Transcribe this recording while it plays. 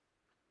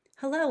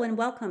Hello and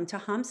welcome to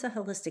Hamsa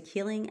Holistic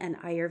Healing and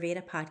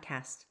Ayurveda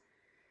Podcast.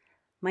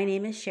 My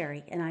name is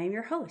Sherry and I am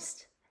your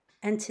host.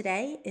 And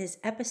today is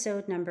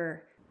episode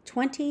number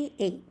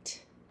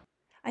 28.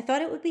 I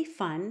thought it would be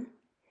fun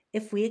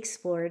if we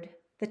explored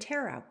the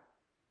tarot.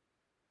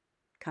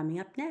 Coming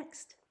up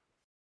next.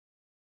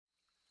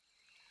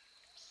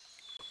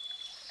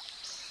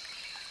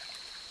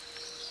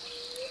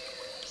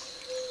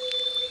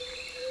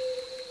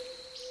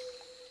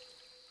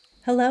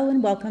 Hello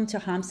and welcome to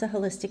Hamsa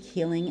Holistic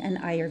Healing and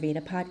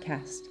Ayurveda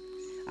Podcast.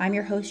 I'm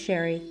your host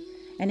Sherry,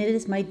 and it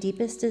is my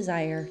deepest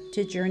desire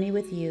to journey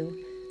with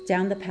you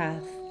down the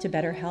path to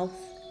better health,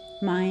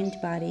 mind,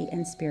 body,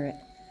 and spirit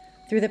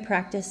through the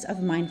practice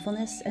of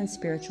mindfulness and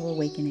spiritual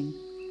awakening.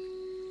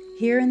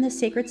 Here in this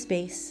sacred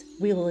space,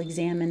 we will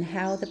examine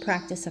how the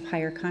practice of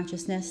higher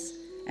consciousness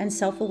and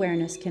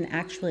self-awareness can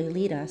actually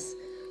lead us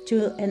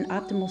to an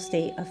optimal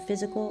state of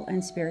physical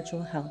and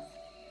spiritual health.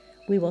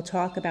 We will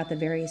talk about the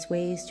various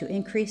ways to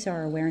increase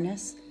our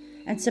awareness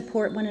and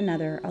support one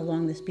another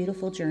along this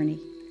beautiful journey.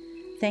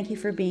 Thank you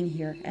for being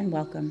here and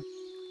welcome.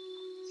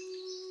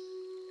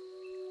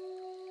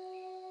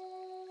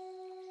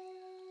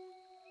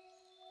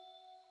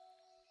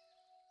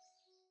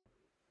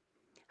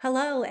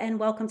 Hello and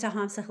welcome to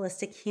Hamsa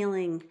Holistic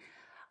Healing.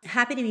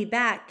 Happy to be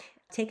back,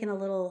 taking a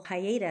little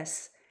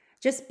hiatus,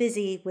 just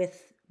busy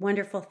with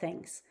wonderful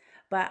things.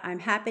 But I'm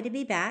happy to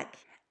be back.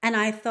 And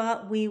I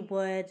thought we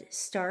would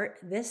start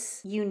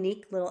this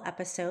unique little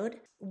episode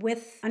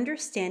with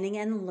understanding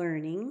and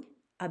learning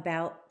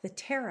about the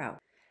tarot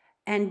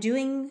and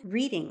doing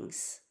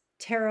readings,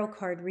 tarot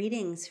card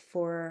readings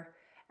for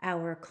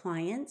our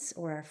clients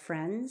or our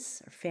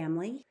friends or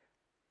family.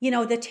 You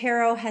know, the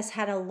tarot has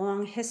had a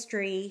long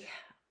history,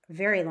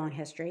 very long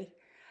history,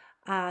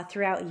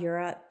 throughout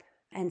Europe.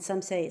 And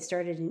some say it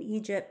started in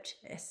Egypt.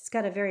 It's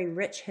got a very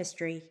rich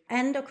history.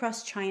 And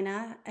across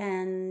China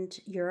and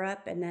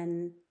Europe and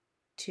then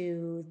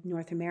to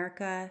North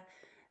America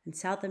and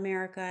South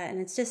America. And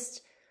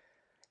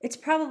it's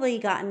probably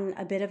gotten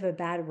a bit of a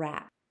bad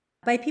rap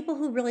by people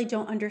who really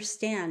don't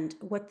understand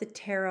what the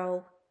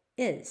tarot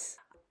is.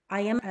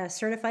 I am a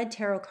certified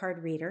tarot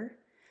card reader,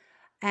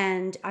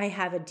 and I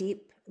have a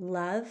deep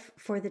love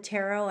for the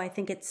tarot. I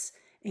think it's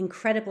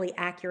incredibly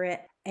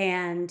accurate,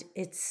 and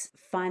it's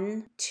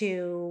fun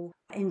to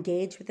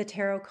engage with the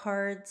tarot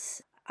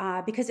cards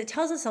because it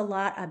tells us a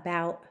lot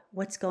about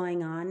what's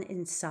going on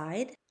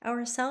inside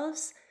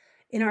ourselves,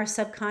 in our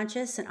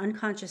subconscious and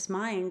unconscious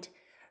mind,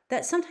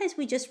 that sometimes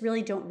we just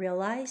really don't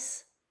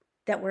realize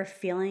that we're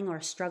feeling or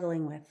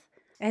struggling with.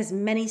 It has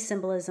many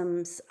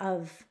symbolisms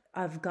of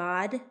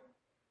God,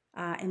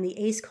 and the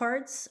ace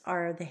cards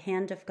are the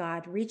hand of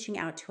God reaching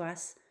out to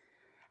us.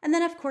 And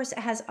then, of course, it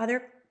has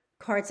other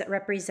cards that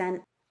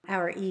represent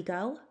our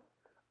ego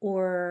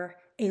or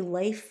a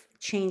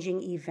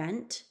life-changing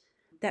event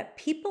that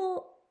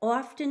people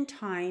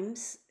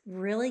oftentimes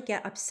really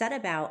get upset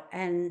about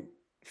and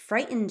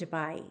frightened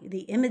by the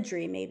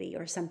imagery maybe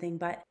or something.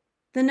 But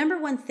the number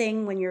one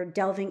thing when you're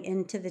delving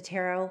into the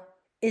tarot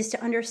is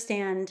to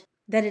understand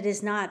that it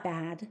is not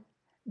bad,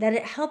 that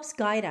it helps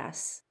guide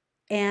us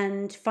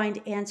and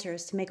find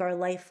answers to make our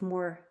life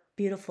more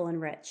beautiful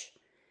and rich.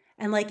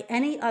 And like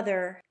any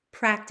other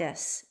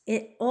practice,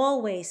 it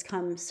always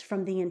comes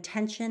from the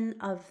intention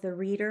of the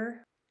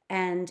reader.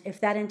 And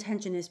if that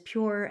intention is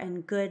pure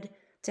and good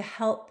to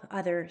help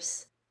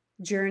others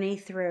journey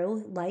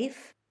through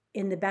life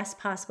in the best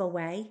possible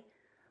way,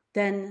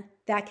 then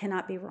that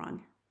cannot be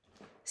wrong.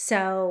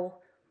 So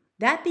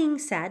that being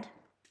said,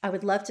 I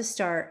would love to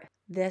start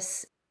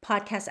this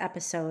podcast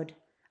episode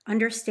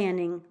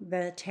understanding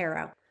the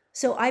tarot.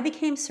 So I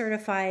became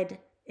certified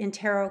in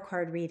tarot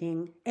card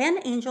reading and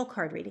angel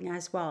card reading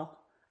as well.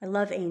 I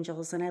love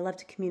angels and I love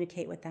to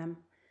communicate with them.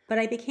 But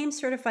I became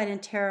certified in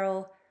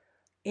tarot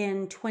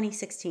in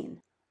 2016.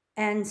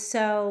 And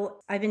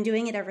so I've been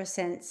doing it ever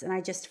since, and I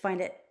just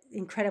find it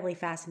incredibly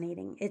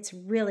fascinating. It's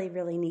really,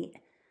 really neat.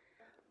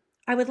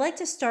 I would like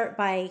to start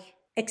by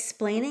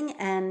explaining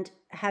and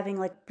having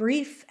like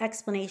brief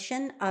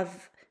explanation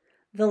of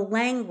the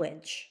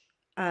language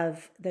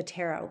of the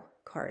tarot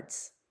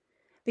cards,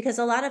 because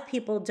a lot of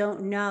people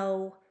don't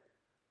know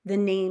the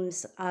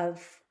names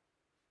of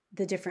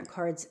the different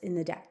cards in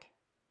the deck.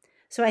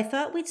 So I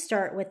thought we'd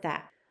start with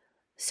that.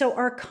 So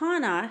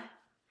arcana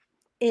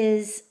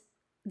is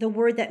the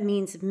word that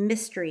means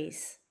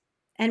mysteries,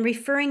 and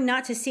referring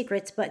not to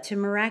secrets, but to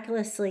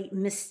miraculously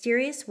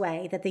mysterious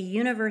way that the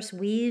universe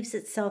weaves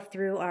itself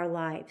through our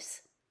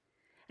lives.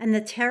 And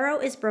the tarot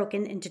is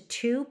broken into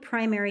two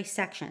primary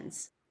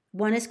sections.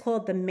 One is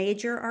called the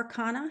major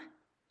arcana,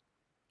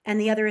 and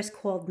the other is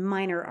called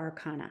minor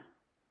arcana.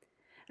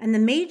 And the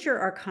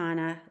major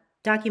arcana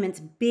documents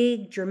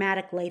big,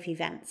 dramatic life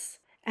events,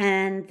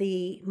 and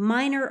the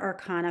minor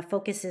arcana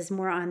focuses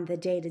more on the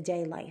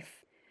day-to-day life.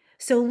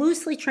 So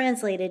loosely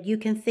translated, you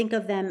can think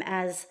of them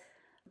as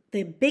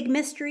the big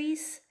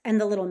mysteries and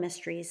the little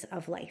mysteries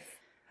of life.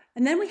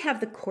 And then we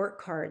have the court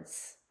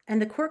cards. And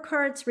the court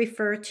cards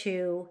refer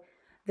to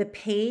the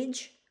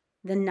page,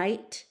 the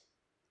knight,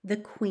 the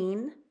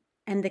queen,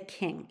 and the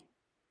king.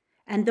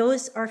 And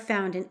those are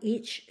found in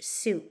each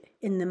suit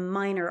in the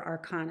minor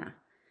arcana.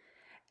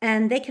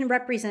 And they can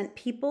represent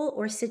people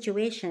or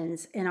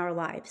situations in our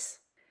lives.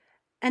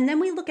 And then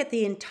we look at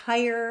the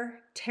entire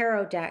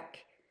tarot deck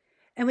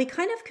and we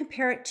kind of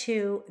compare it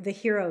to the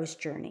hero's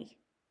journey.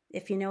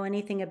 If you know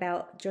anything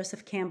about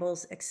Joseph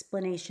Campbell's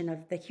explanation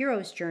of the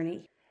hero's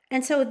journey.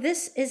 And so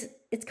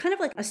it's kind of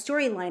like a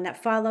storyline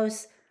that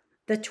follows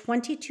the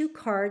 22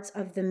 cards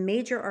of the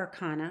major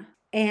arcana,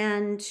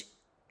 and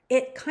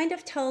it kind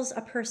of tells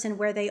a person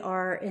where they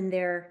are in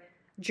their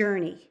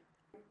journey.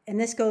 And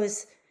this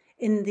goes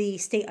in the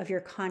state of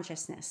your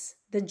consciousness,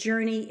 the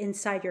journey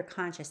inside your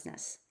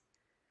consciousness,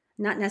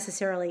 not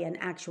necessarily an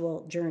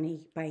actual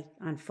journey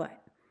on foot,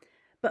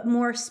 but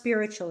more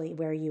spiritually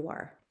where you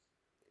are.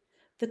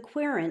 The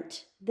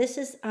querent, this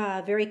is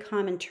a very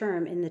common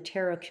term in the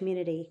tarot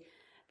community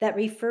that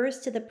refers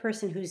to the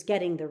person who's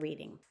getting the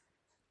reading.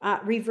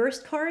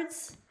 Reversed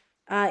cards,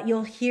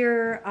 you'll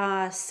hear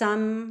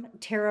some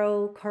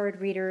tarot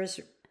card readers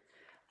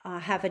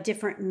have a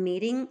different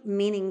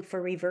meaning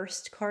for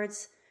reversed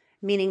cards,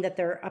 meaning that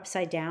they're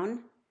upside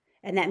down,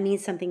 and that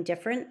means something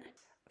different.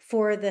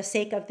 For the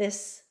sake of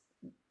this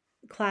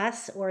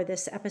class or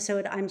this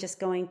episode, I'm just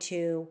going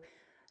to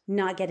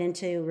not get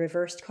into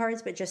reversed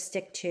cards, but just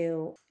stick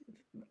to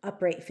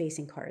upright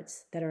facing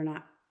cards that are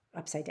not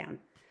upside down.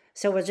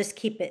 So we'll just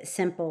keep it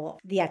simple,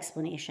 the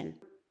explanation.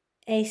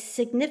 A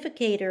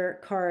significator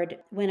card,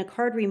 when a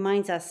card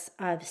reminds us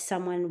of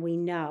someone we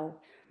know,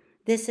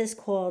 this is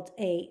called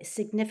a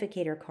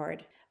significator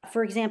card.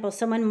 For example,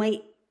 someone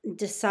might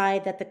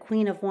decide that the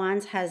Queen of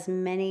Wands has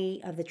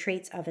many of the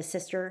traits of a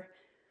sister,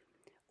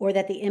 or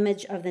that the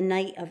image of the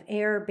Knight of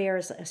Air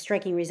bears a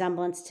striking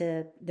resemblance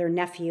to their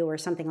nephew or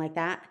something like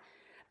that.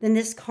 Then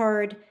this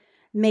card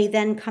may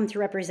then come to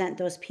represent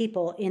those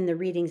people in the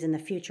readings in the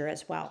future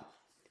as well.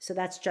 So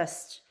that's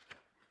just...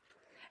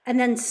 And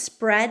then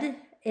spread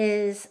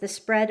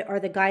are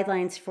the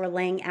guidelines for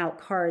laying out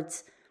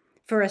cards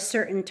for a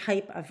certain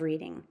type of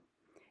reading.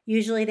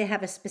 Usually they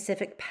have a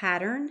specific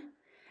pattern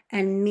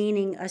and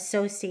meaning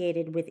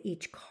associated with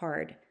each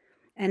card.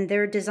 And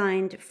they're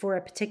designed for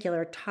a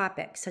particular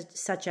topic,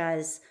 such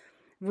as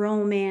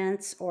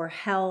romance or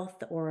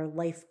health or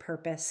life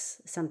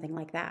purpose, something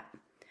like that.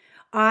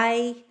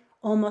 I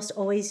almost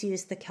always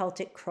use the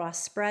Celtic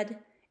cross spread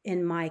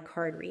in my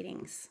card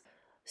readings.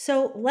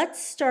 So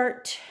let's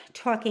start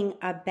talking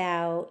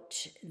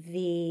about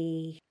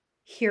the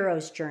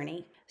hero's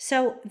journey.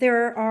 So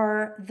there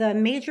are the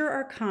major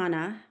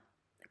arcana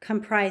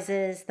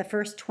comprises the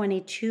first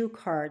 22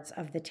 cards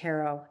of the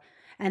tarot,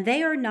 and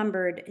they are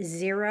numbered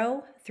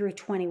 0 through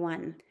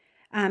 21.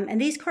 And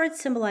these cards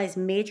symbolize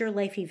major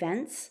life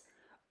events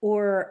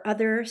or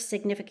other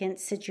significant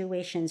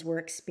situations we're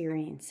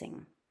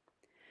experiencing.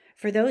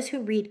 For those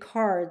who read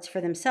cards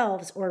for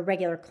themselves or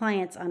regular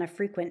clients on a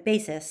frequent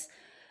basis,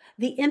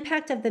 the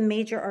impact of the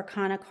major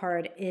arcana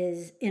card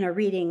is in a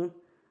reading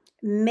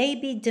may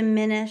be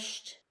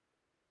diminished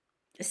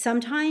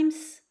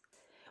sometimes.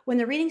 When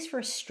the reading's for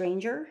a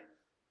stranger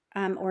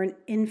or an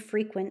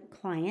infrequent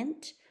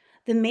client,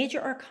 the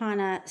major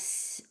arcana,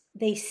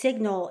 they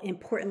signal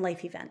important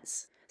life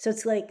events. So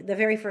it's like the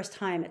very first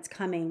time it's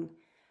coming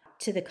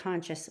to the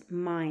conscious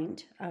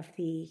mind of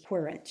the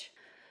querent.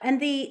 And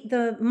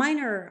the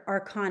minor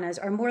arcanas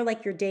are more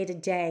like your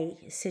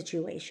day-to-day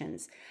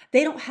situations.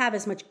 They don't have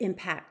as much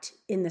impact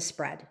in the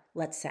spread,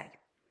 let's say,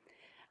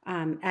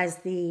 as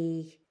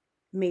the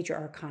major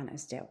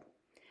arcanas do.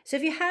 So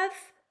if you have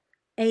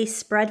a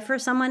spread for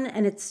someone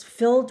and it's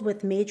filled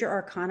with major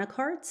arcana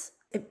cards,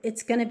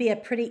 it's going to be a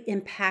pretty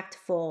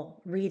impactful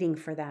reading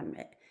for them.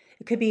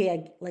 It could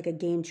be like a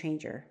game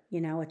changer,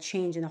 a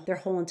change in their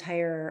whole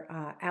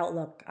entire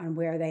outlook on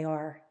where they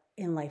are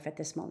in life at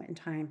this moment in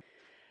time.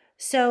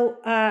 So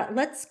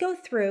let's go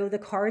through the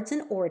cards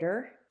in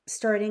order,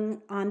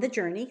 starting on the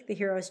journey, the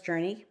hero's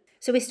journey.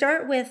 So we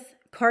start with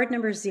card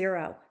number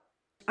 0.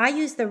 I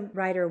use the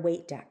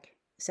Rider-Waite deck,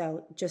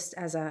 so just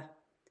as a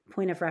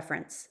point of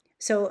reference.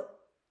 So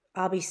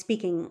I'll be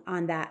speaking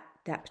on that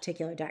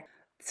particular deck.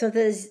 So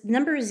the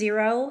number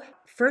 0,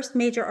 first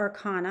major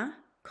arcana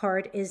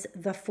card is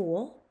the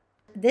Fool.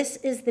 This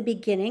is the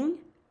beginning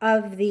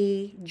of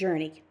the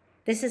journey.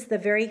 This is the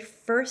very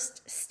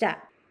first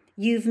step.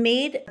 You've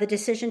made the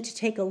decision to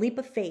take a leap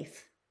of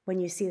faith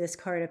when you see this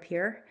card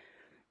appear.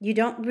 You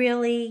don't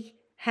really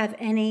have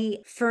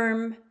any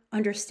firm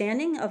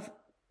understanding of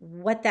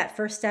what that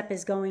first step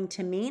is going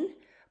to mean,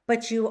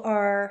 but you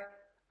are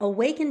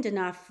awakened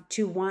enough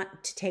to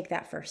want to take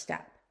that first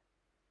step.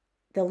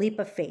 The leap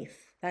of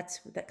faith. That's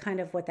kind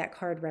of what that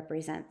card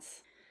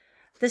represents.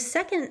 The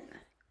second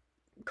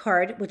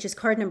card, which is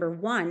card number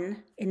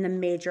 1 in the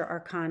major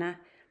arcana,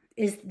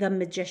 is the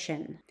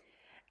Magician.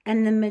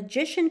 And the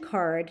Magician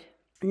card,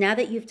 now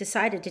that you've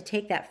decided to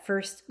take that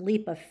first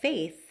leap of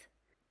faith,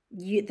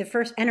 the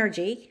first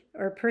energy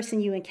or person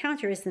you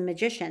encounter is the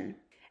Magician.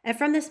 And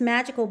from this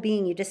magical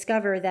being, you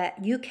discover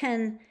that you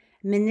can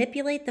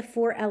manipulate the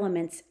 4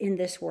 elements in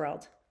this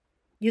world.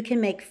 You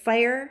can make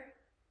fire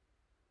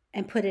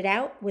and put it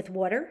out with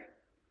water.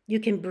 You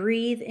can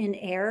breathe in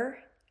air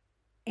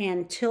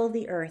and till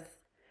the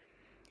earth.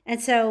 And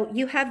so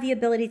you have the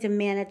ability to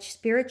manage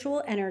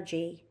spiritual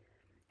energy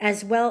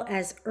as well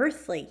as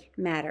earthly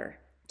matter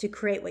to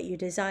create what you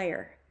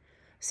desire.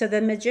 So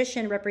the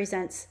magician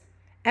represents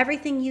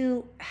everything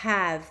you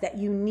have that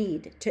you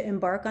need to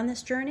embark on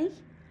this journey.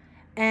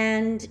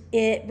 And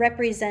it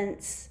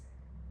represents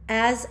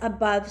as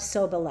above,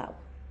 so below.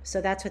 So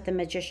that's what the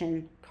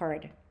magician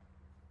card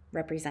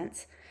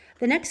represents.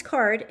 The next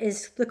card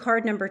is the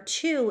card number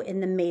 2 in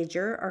the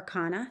major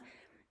arcana,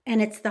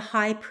 and it's the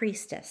high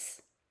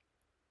priestess.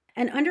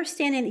 And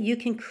understanding that you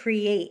can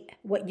create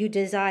what you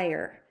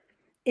desire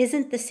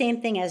isn't the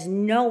same thing as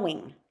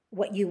knowing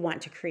what you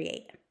want to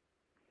create.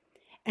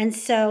 And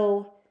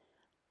so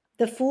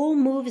the Fool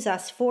moves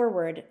us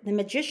forward. The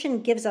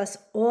magician gives us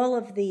all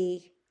of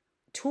the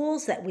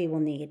tools that we will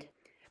need.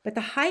 But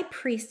the high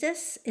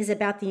priestess is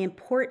about the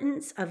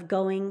importance of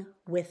going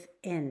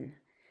within.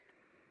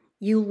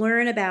 You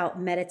learn about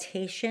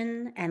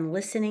meditation and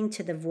listening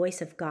to the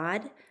voice of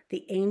God,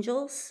 the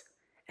angels,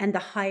 and the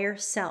higher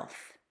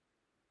self.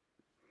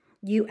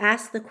 You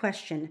ask the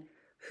question,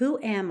 who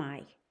am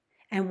I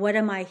and what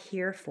am I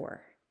here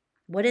for?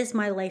 What is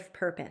my life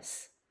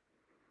purpose?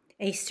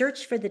 A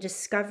search for the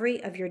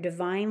discovery of your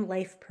divine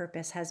life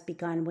purpose has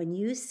begun. When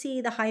you see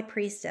the high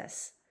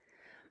priestess,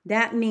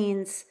 that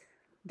means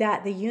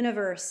that the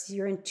universe,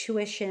 your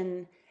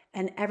intuition,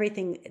 and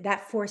everything,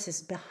 that force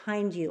is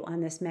behind you on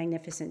this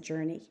magnificent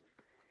journey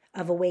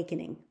of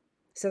awakening.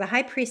 So the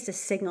high priestess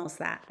signals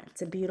that.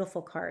 It's a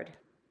beautiful card.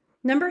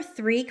 Number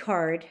 3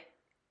 card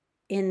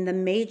in the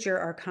major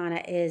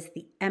arcana is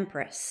the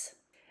Empress.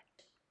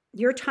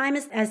 Your time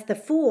as the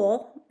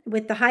Fool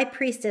with the high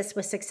priestess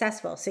was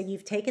successful. So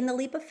you've taken the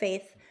leap of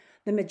faith.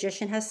 The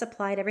magician has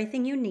supplied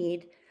everything you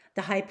need.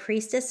 The high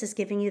priestess is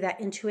giving you that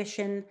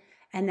intuition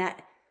and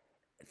that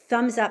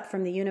thumbs up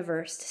from the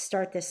universe to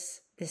start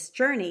this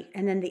journey.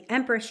 And then the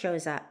Empress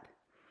shows up.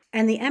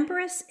 And the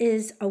Empress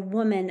is a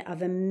woman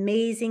of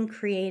amazing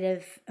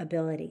creative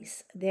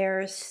abilities.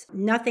 There's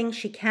nothing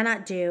she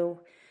cannot do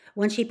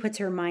when she puts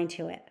her mind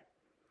to it.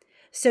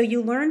 So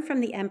you learn from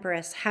the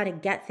Empress how to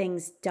get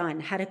things done,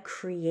 how to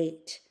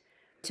create,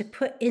 to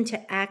put into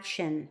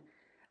action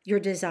your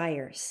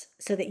desires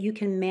so that you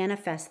can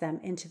manifest them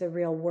into the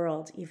real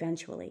world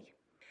eventually.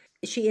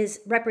 She is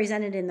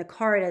represented in the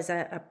card as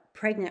a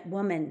pregnant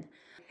woman.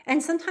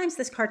 And sometimes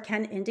this card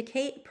can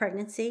indicate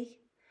pregnancy,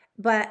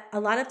 but a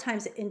lot of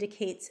times it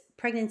indicates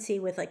pregnancy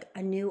with like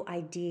a new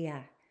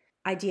idea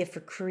for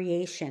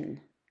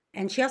creation.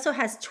 And she also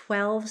has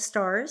 12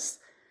 stars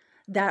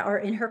that are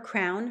in her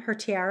crown, her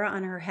tiara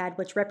on her head,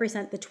 which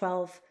represent the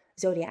 12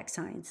 zodiac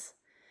signs.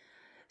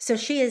 So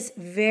she's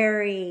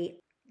very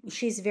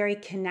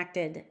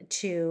connected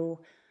to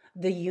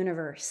the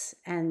universe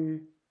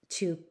and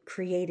to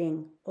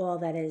creating all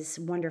that is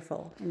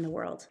wonderful in the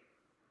world.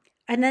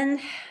 And then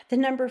the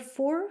number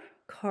 4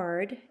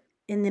 card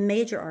in the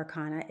major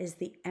arcana is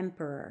the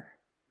Emperor.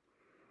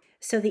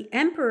 So the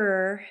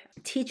Emperor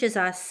teaches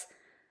us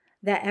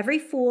that every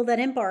fool that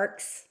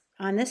embarks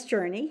on this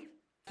journey,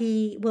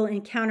 he will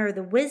encounter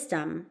the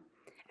wisdom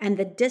and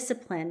the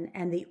discipline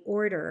and the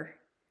order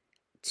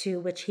to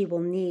which he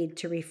will need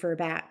to refer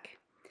back.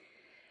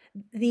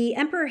 The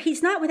Emperor,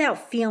 he's not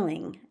without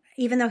feeling,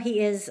 even though he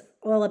is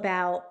all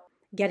about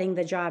getting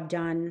the job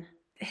done.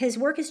 His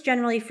work is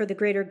generally for the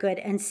greater good,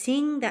 and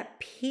seeing that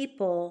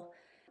people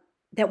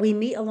that we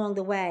meet along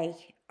the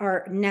way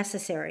are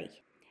necessary.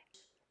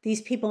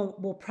 These people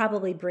will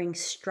probably bring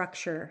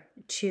structure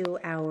to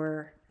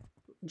our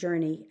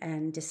journey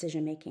and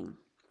decision making.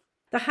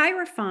 The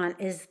Hierophant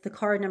is the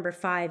card number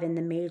 5 in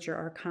the major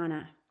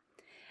arcana.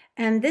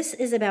 And this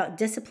is about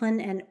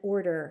discipline and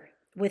order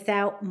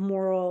without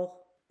moral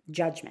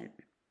judgment.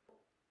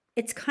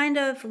 It's kind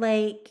of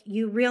like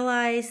you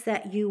realize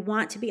that you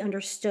want to be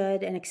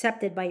understood and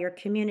accepted by your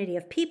community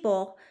of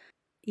people.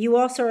 You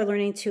also are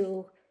learning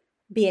to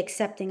be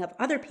accepting of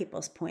other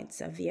people's points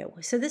of view.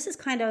 So this is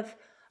kind of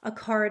a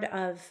card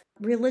of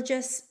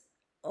religious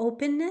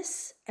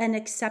openness and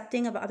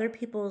accepting of other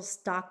people's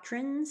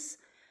doctrines.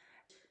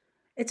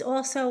 It's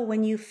also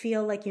when you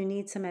feel like you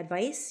need some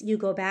advice, you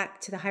go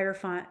back to the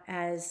Hierophant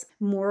as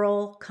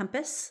moral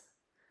compass.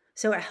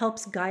 So it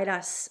helps guide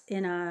us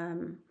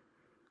in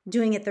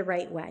doing it the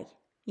right way,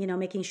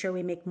 making sure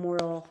we make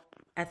moral,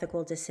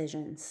 ethical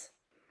decisions.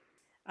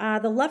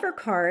 The Lover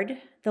card,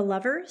 the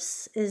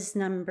Lovers, is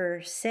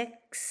number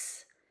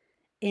 6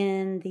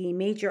 in the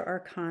major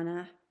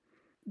arcana.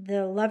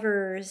 The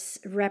Lovers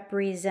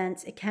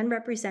can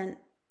represent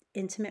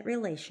intimate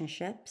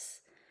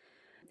relationships,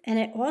 and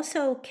it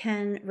also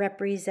can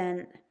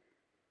represent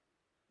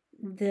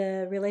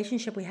the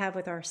relationship we have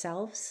with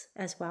ourselves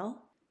as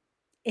well.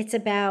 It's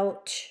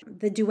about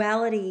the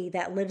duality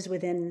that lives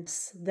within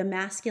the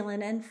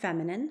masculine and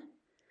feminine,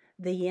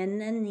 the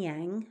yin and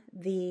yang,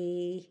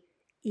 the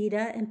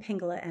Ida and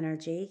Pingala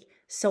energy,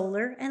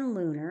 solar and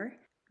lunar,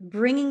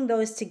 bringing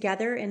those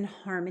together in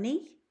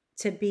harmony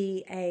to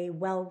be a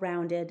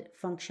well-rounded,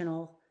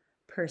 functional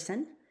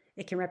person.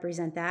 It can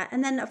represent that.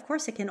 And then, of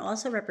course, it can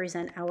also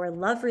represent our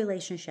love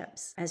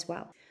relationships as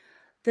well.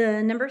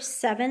 The number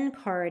 7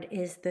 card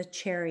is the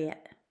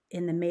Chariot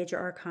in the Major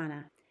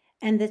Arcana.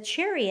 And the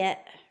Chariot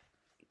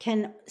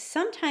can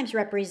sometimes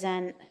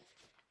represent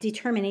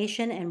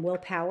determination and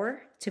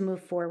willpower to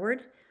move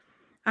forward.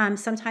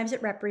 Sometimes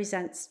it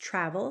represents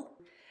travel.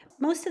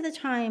 Most of the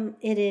time,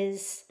 it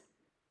is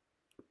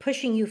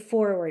pushing you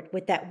forward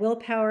with that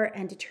willpower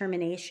and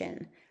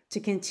determination to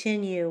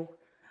continue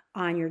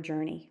on your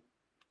journey.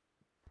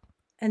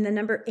 And the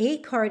number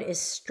 8 card is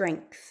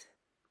Strength.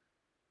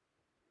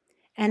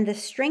 And the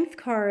Strength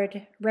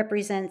card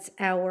represents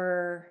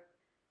our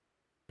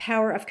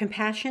power of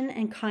compassion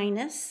and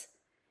kindness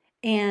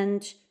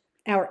and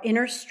our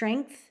inner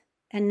strength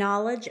and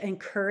knowledge and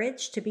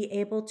courage to be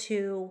able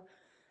to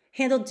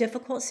handle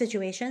difficult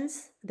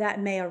situations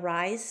that may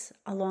arise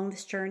along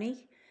this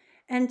journey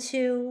and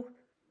to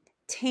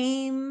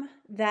tame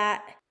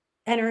that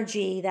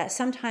energy that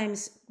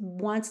sometimes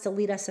wants to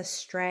lead us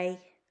astray.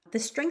 The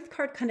Strength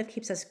card kind of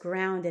keeps us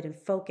grounded and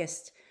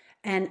focused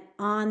and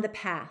on the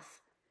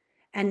path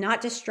and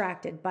not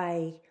distracted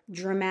by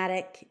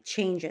dramatic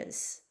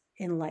changes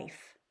in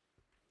life.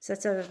 So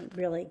that's a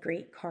really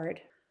great card.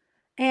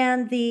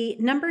 And the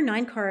number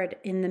 9 card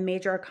in the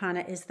Major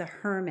Arcana is the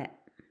Hermit.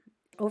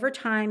 Over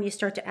time, you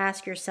start to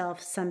ask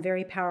yourself some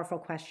very powerful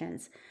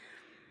questions.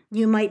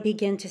 You might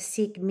begin to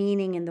seek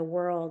meaning in the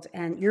world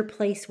and your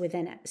place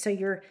within it. So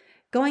you're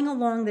going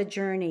along the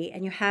journey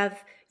and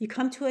you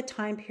come to a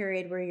time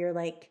period where you're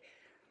like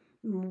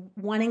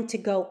wanting to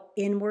go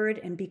inward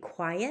and be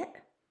quiet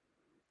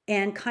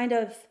and kind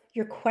of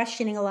you're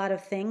questioning a lot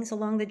of things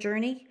along the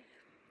journey.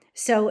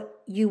 So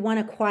you want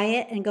to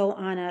quiet and go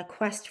on a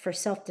quest for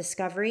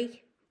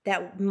self-discovery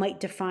that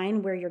might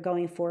define where you're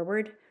going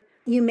forward.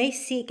 You may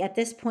at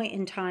this point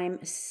in time,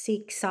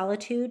 seek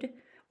solitude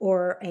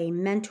or a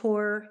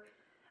mentor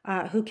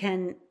who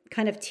can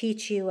kind of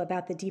teach you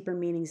about the deeper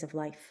meanings of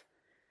life.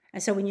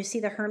 And so when you see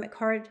the Hermit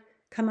card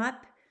come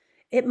up,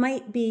 it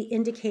might be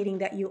indicating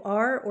that you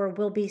are or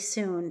will be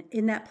soon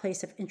in that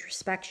place of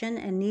introspection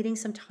and needing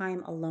some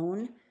time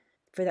alone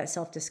for that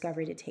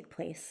self-discovery to take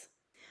place.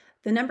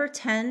 The number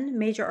 10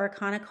 Major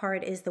Arcana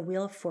card is the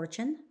Wheel of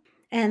Fortune.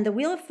 And the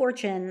Wheel of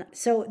Fortune,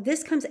 so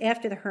this comes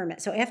after the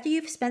Hermit. So after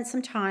you've spent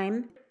some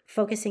time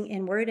focusing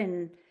inward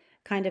and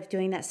kind of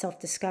doing that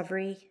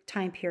self-discovery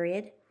time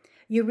period,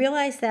 you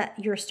realize that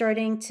you're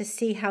starting to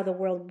see how the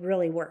world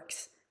really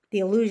works. The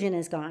illusion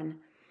is gone.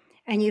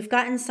 And you've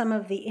gotten some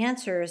of the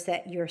answers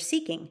that you're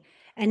seeking.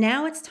 And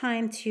now it's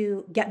time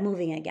to get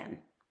moving again.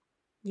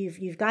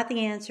 You've got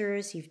the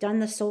answers, you've done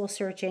the soul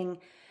searching.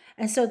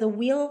 And so the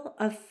Wheel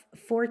of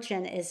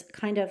Fortune is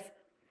kind of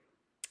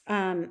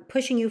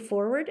pushing you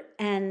forward,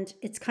 and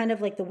it's kind of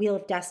like the Wheel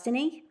of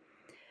Destiny,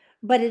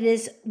 but it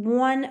is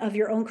one of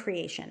your own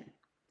creation.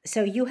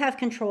 So you have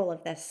control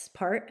of this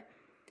part.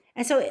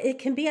 And so it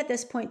can be at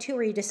this point too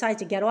where you decide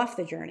to get off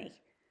the journey,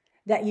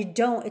 that you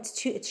don't,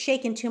 it's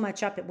shaken too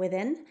much up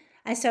within.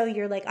 And so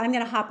you're like, I'm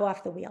going to hop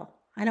off the wheel.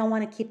 I don't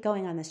want to keep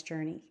going on this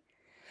journey.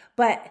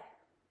 But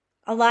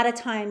a lot of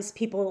times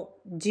people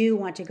do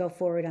want to go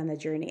forward on the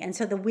journey. And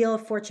so the Wheel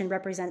of Fortune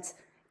represents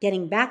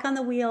getting back on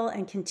the wheel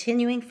and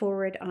continuing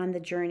forward on the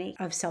journey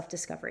of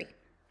self-discovery.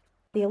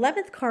 The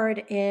 11th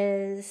card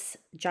is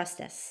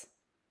Justice.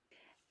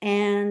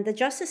 And the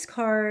Justice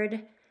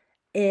card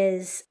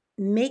is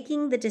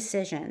making the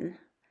decision,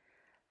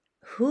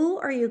 who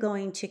are you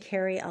going to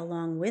carry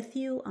along with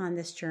you on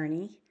this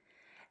journey?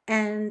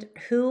 And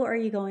who are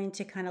you going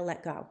to kind of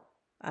let go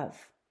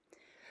of?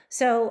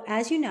 So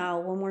as you know,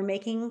 when we're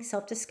making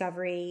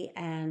self-discovery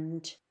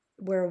and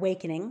we're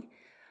awakening,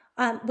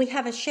 we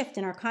have a shift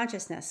in our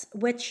consciousness,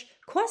 which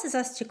causes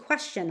us to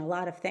question a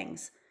lot of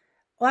things.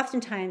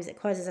 Oftentimes, it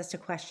causes us to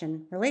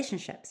question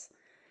relationships.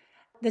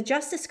 The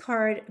Justice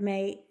card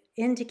may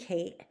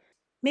indicate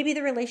maybe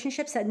the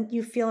relationships that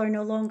you feel are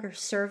no longer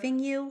serving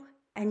you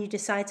and you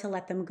decide to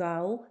let them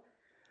go,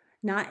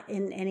 not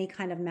in any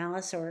kind of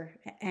malice or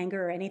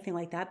anger or anything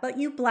like that, but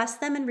you bless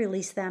them and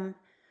release them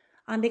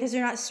because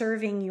they're not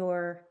serving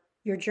your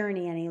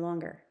journey any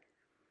longer.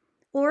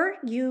 Or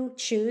you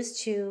choose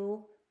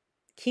to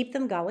keep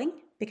them going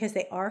because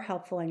they are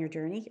helpful on your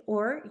journey,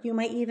 or you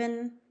might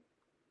even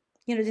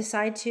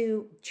decide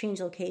to change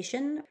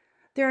location.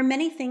 There are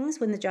many things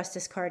when the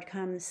Justice card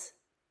comes,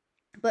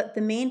 but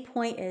the main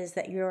point is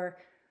that you're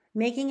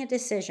making a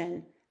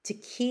decision to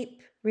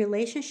keep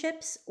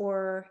relationships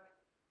or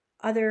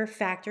other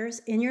factors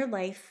in your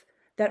life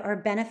that are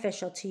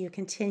beneficial to you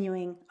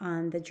continuing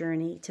on the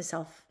journey to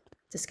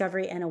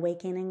self-discovery and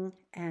awakening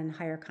and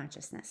higher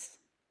consciousness.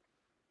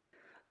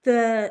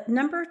 The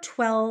number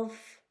 12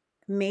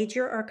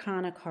 Major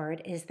Arcana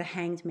card is the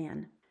Hanged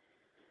Man.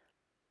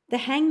 The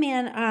Hanged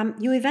Man,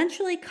 you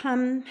eventually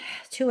come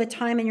to a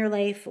time in your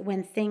life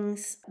when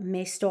things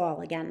may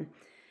stall again,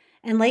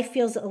 and life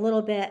feels a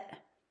little bit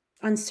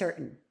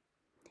uncertain.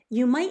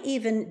 You might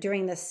even,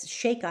 during this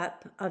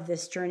shakeup of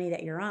this journey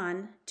that you're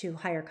on to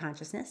higher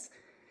consciousness,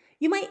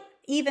 you might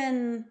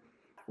even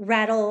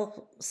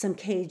rattle some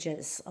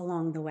cages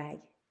along the way.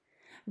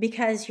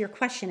 because you're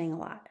questioning a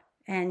lot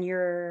and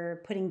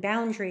you're putting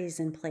boundaries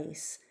in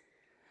place.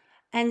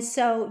 And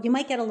so you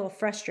might get a little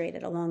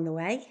frustrated along the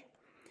way.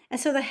 And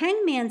so the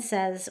hangman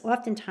says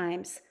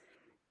oftentimes,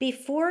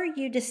 before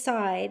you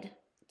decide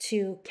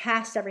to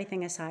cast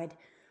everything aside,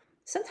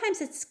 sometimes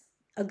it's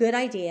a good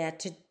idea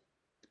to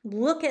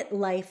look at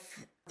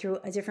life through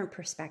a different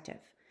perspective.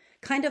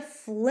 Kind of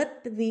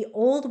flip the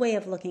old way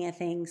of looking at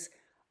things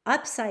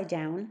upside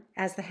down,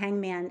 as the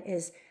hangman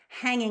is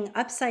hanging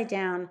upside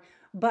down,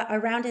 but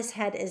around his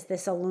head is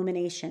this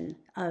illumination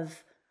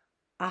of,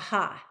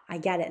 aha, I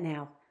get it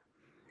now.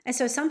 And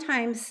so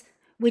sometimes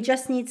we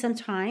just need some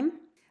time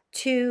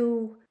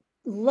to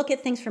look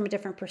at things from a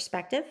different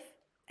perspective.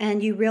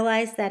 And you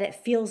realize that it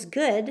feels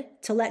good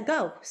to let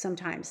go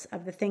sometimes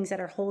of the things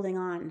that are holding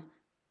on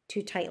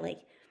too tightly.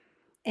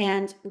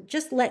 And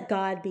just let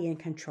God be in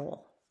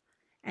control.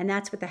 And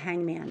that's what the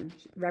hangman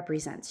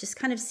represents, just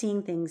kind of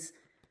seeing things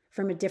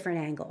from a different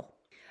angle.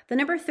 The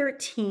number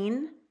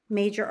 13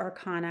 major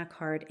arcana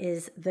card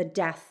is the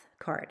Death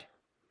card.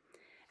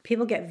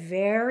 People get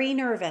very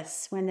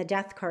nervous when the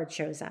Death card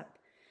shows up,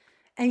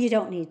 and you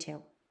don't need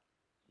to.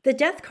 The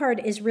Death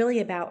card is really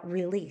about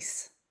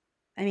release.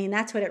 I mean,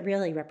 that's what it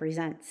really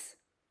represents.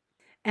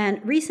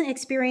 And recent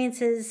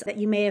experiences that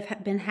you may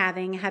have been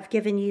having have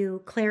given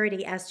you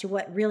clarity as to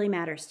what really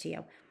matters to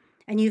you.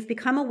 And you've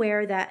become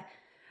aware that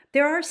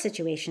there are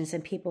situations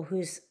and people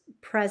whose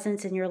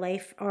presence in your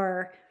life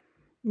are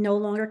no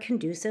longer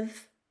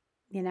conducive,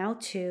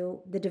 to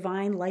the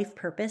divine life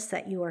purpose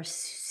that you are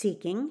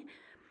seeking.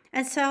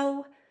 And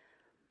so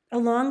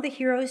along the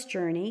hero's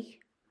journey,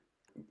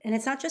 and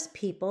it's not just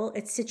people,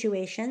 it's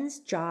situations,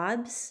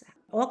 jobs,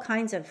 all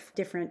kinds of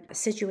different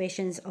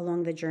situations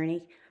along the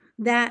journey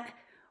that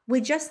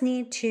we just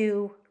need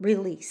to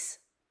release.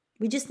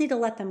 We just need to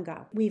let them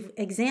go. We've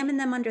examined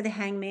them under the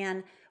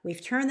hangman,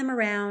 we've turned them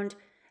around,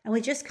 and we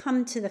just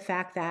come to the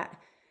fact that,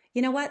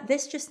 you know what,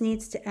 this just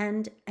needs to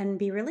end and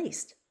be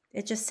released.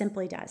 It just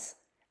simply does.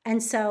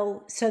 And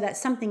so that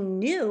something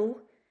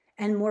new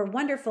and more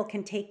wonderful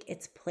can take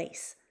its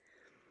place.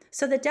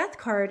 So the Death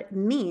card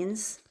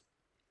means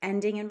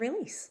ending and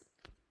release.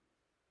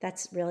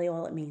 That's really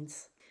all it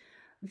means.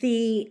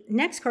 The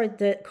next card,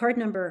 the card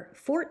number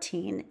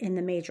 14 in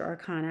the major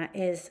arcana,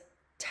 is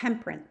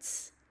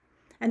Temperance.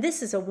 And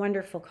this is a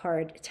wonderful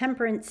card.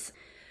 Temperance.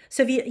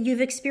 So if you've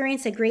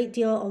experienced a great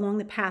deal along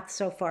the path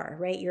so far,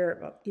 right?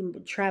 You're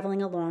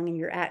traveling along and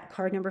you're at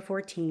card number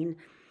 14.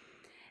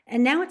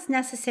 And now it's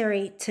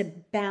necessary to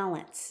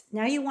balance.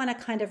 Now you want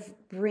to kind of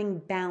bring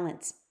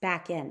balance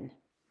back in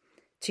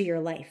to your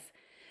life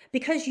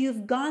because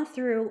you've gone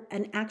through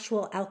an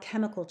actual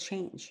alchemical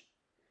change.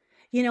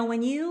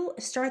 When you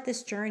start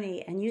this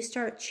journey and you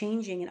start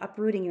changing and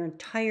uprooting your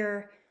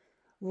entire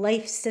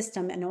life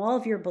system and all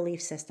of your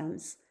belief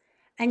systems,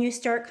 and you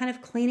start kind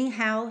of cleaning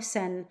house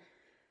and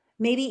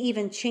maybe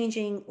even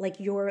changing like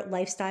your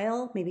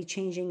lifestyle, maybe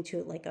changing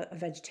to like a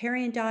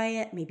vegetarian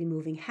diet, maybe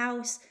moving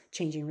house,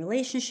 changing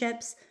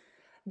relationships.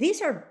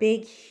 These are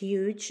big,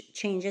 huge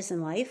changes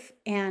in life,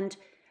 and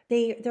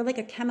they're like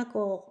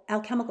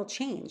alchemical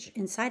change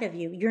inside of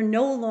you. You're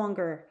no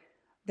longer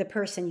the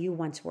person you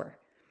once were.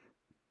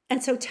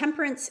 And so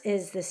Temperance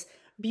is this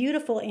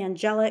beautiful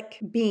angelic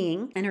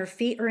being, and her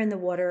feet are in the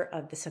water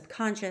of the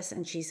subconscious,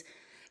 and she's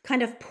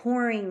kind of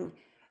pouring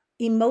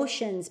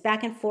emotions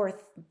back and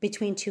forth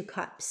between two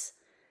cups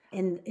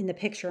in the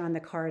picture on the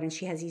card. And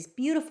she has these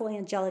beautiful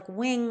angelic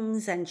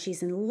wings, and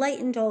she's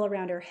enlightened all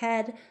around her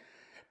head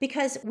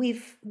because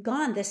we've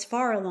gone this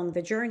far along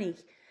the journey,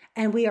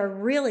 and we are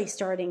really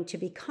starting to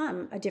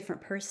become a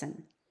different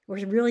person.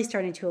 We're really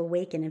starting to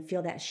awaken and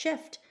feel that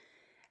shift,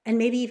 and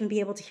maybe even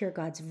be able to hear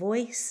God's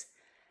voice.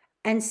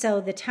 And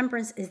so the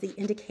Temperance is the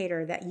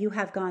indicator that you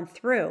have gone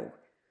through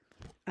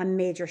a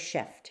major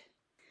shift.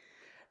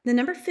 The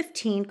number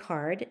 15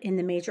 card in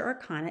the major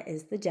arcana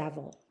is the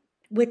Devil,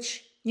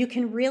 which you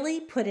can really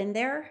put in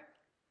there,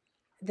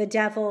 the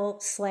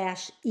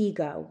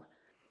devil/ego.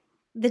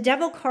 The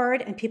Devil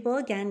card, and people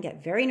again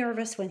get very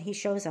nervous when he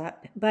shows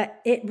up,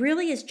 but it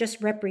really is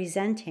just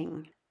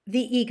representing the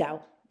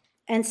ego.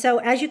 And so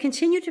as you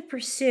continue to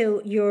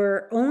pursue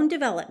your own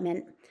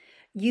development,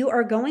 you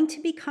are going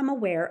to become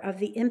aware of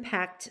the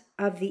impact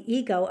of the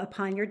ego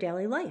upon your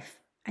daily life.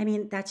 I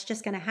mean, that's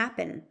just going to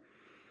happen.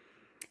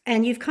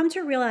 And you've come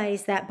to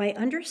realize that by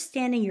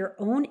understanding your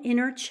own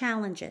inner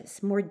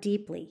challenges more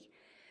deeply,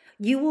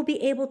 you will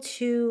be able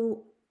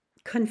to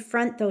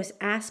confront those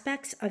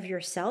aspects of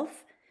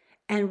yourself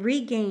and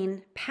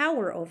regain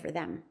power over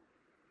them.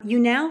 You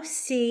now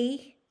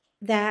see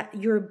that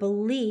your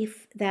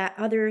belief that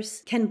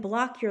others can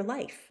block your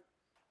life.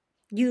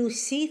 You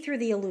see through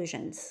the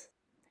illusions.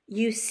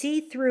 You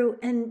see through,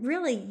 and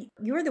really,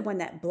 you're the one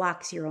that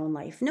blocks your own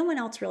life. No one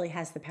else really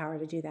has the power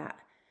to do that.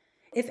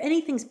 If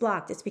anything's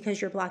blocked, it's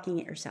because you're blocking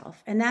it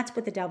yourself. And that's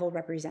what the Devil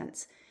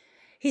represents.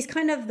 He's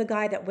kind of the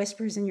guy that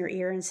whispers in your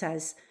ear and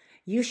says,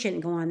 you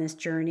shouldn't go on this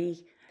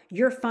journey.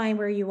 You're fine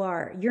where you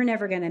are. You're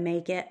never going to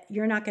make it.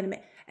 You're not going to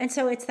make. And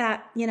so it's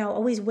that,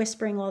 always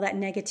whispering all that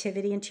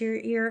negativity into your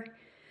ear.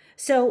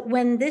 So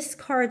when this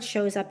card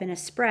shows up in a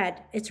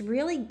spread, it's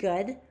really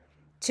good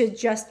to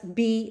just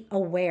be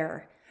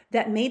aware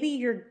that maybe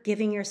you're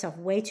giving yourself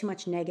way too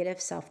much negative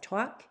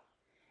self-talk.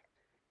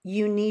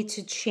 You need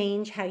to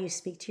change how you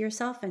speak to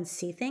yourself and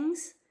see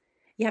things.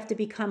 You have to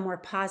become more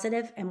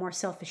positive and more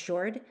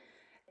self-assured,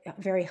 a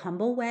very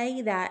humble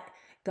way that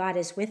God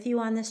is with you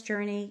on this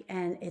journey,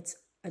 and it's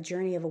a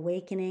journey of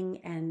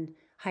awakening and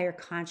higher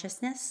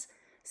consciousness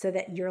so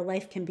that your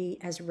life can be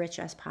as rich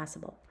as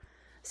possible.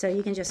 So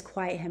you can just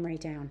quiet him right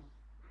down.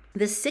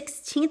 The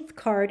 16th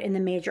card in the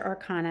major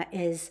arcana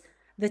is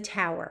the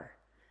Tower.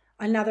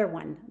 Another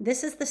one.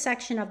 This is the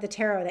section of the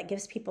tarot that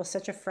gives people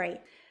such a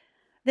fright.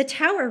 The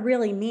Tower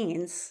really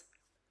means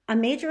a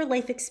major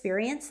life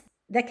experience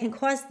that can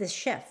cause this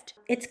shift.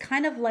 It's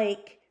kind of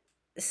like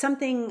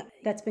something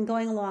that's been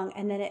going along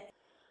and then it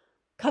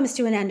comes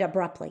to an end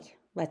abruptly,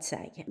 let's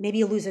say. Maybe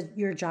you lose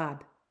your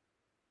job,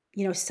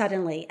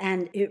 suddenly,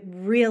 and it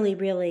really,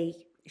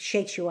 really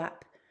shakes you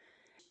up.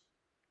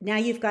 Now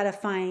you've got to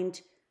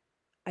find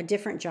a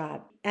different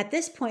job. At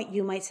this point,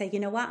 you might say, you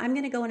know what, I'm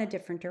going to go in a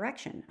different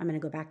direction. I'm going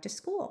to go back to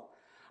school.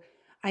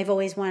 I've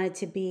always wanted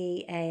to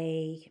be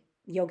a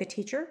yoga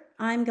teacher.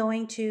 I'm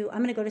going to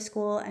go to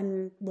school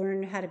and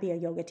learn how to be a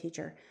yoga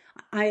teacher.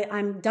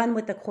 I'm done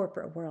with the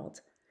corporate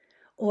world.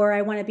 Or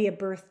I want to be a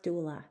birth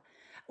doula.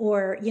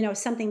 Or,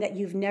 something that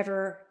you've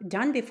never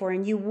done before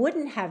and you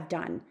wouldn't have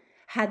done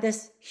had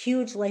this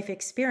huge life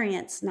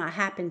experience not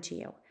happened to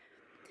you.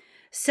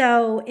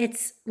 So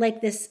it's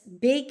like this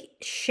big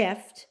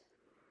shift.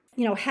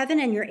 Heaven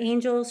and your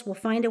angels will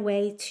find a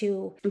way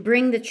to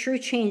bring the true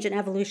change and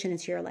evolution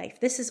into your life.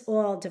 This is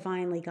all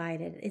divinely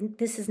guided, and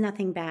this is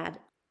nothing bad.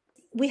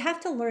 We have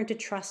to learn to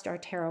trust our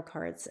tarot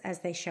cards as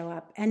they show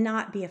up and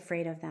not be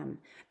afraid of them.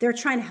 They're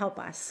trying to help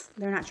us.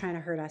 They're not trying to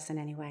hurt us in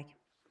any way.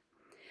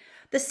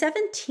 The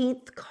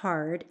 17th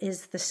card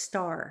is the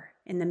Star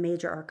in the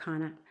major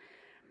arcana.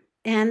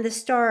 And the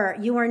Star,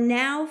 you are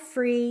now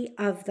free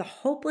of the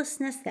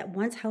hopelessness that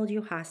once held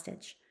you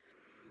hostage.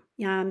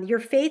 Your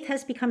faith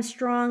has become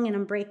strong and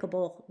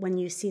unbreakable when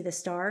you see the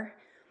Star.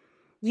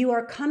 You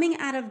are coming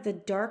out of the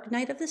dark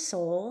night of the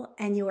soul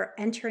and you are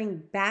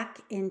entering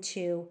back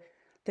into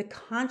the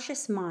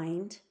conscious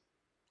mind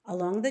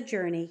along the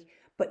journey,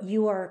 but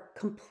you are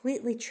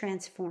completely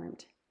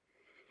transformed.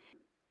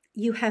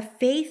 You have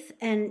faith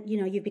and,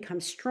 you've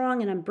become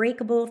strong and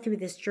unbreakable through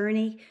this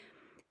journey.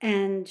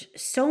 And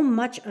so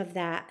much of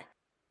that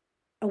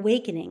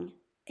awakening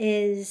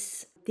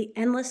is the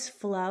endless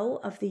flow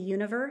of the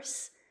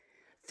universe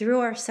through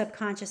our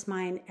subconscious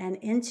mind and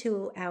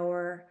into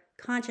our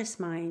conscious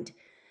mind.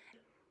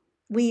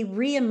 We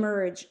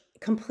reemerge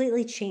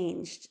completely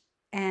changed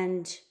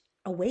and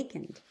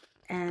awakened,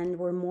 and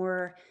we're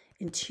more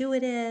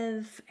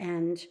intuitive,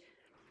 and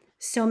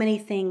so many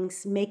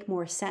things make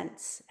more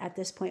sense at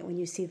this point when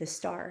you see the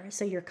Star.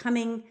 So you're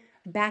coming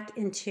back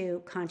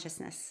into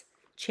consciousness,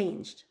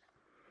 changed.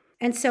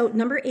 And so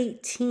number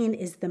 18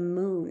 is the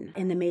Moon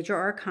in the major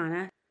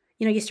arcana.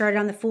 You started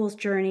on the Fool's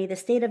journey, the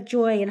state of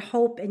joy and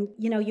hope, and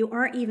you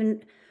aren't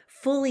even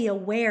fully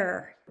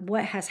aware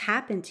what has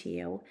happened to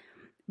you,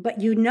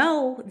 but you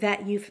know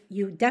that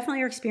you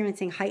definitely are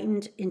experiencing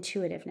heightened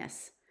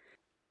intuitiveness.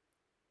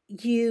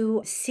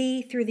 You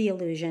see through the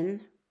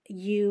illusion.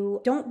 You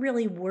don't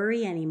really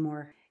worry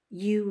anymore.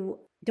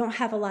 You don't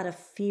have a lot of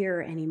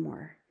fear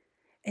anymore.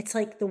 It's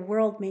like the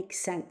world makes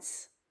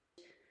sense.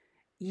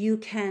 You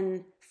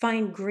can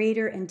find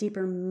greater and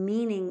deeper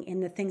meaning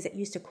in the things that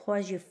used to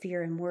cause you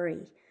fear and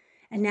worry.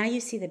 And now you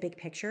see the big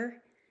picture,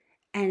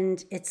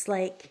 and it's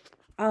like,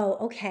 oh,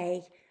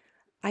 okay,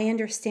 I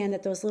understand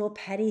that those little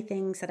petty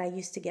things that I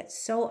used to get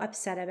so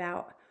upset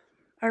about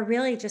are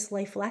really just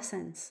life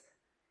lessons.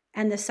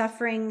 And the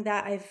suffering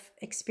that I've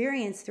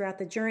experienced throughout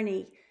the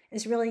journey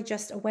is really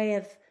just a way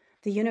of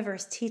the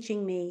universe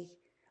teaching me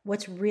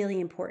what's really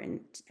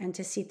important and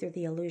to see through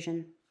the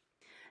illusion.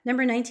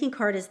 Number 19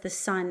 card is the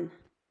Sun.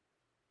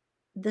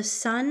 The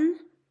Sun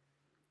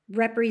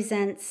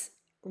represents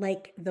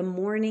like the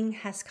morning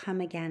has come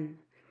again.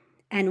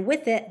 And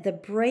with it, the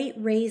bright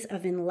rays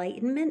of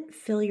enlightenment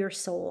fill your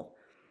soul.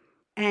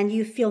 And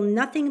you feel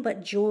nothing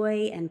but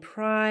joy and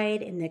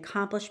pride in the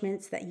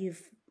accomplishments that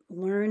you've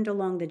learned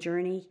along the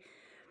journey.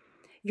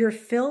 You're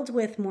filled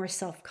with more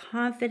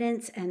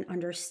self-confidence and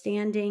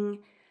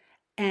understanding,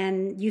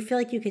 and you feel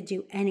like you could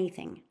do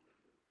anything,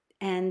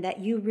 and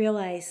that you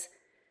realize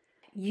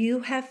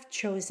you have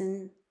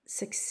chosen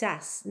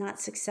success,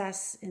 not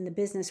success in the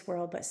business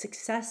world, but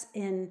success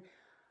in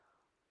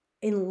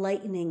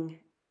enlightening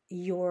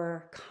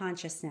your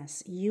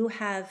consciousness. You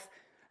have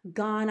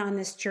gone on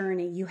this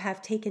journey. You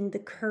have taken the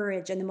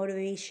courage and the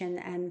motivation,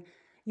 and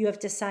you have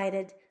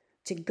decided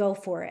to go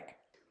for it.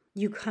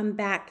 You come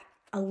back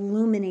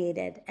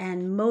illuminated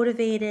and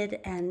motivated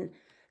and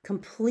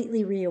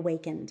completely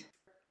reawakened.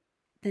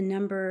 The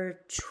number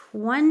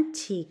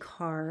 20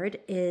 card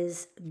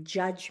is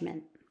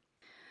Judgment.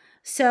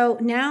 So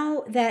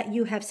now that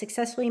you have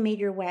successfully made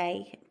your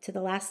way to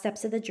the last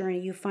steps of the journey,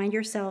 you find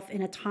yourself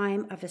in a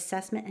time of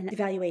assessment and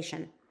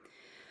evaluation.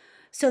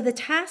 So the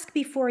task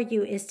before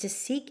you is to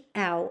seek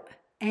out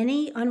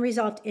any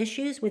unresolved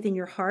issues within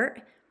your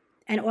heart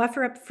and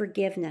offer up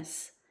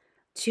forgiveness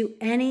to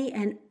any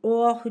and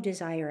all who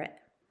desire it.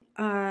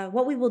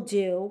 What we will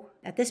do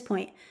at this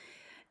point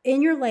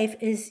in your life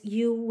is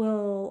you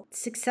will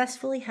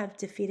successfully have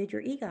defeated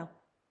your ego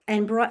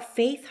and brought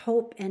faith,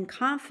 hope, and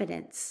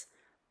confidence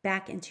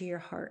back into your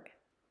heart.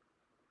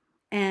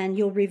 And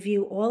you'll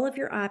review all of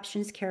your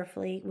options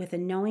carefully with a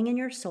knowing in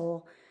your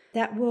soul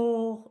that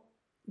will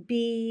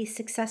be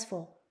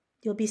successful.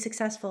 You'll be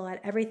successful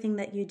at everything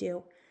that you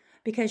do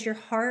because your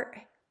heart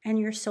and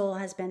your soul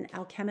has been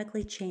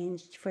alchemically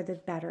changed for the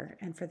better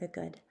and for the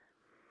good.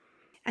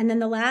 And then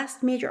the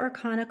last major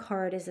arcana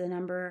card is the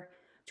number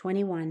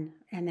 21,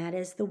 and that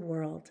is the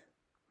World.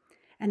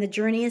 And the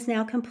journey is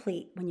now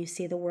complete when you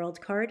see the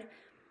World card.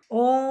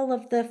 All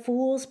of the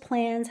Fool's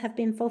plans have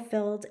been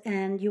fulfilled,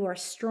 and you are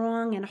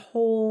strong and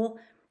whole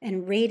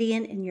and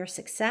radiant in your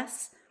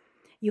success.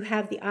 You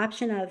have the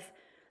option of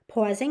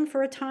pausing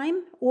for a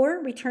time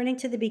or returning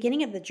to the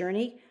beginning of the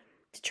journey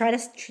to try to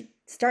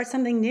start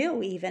something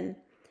new even.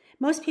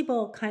 Most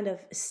people kind of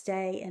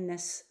stay in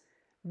this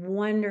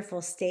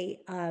wonderful state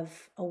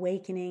of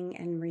awakening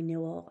and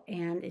renewal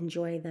and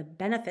enjoy the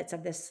benefits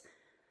of this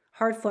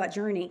hard-fought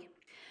journey.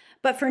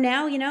 But for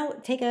now,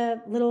 take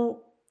a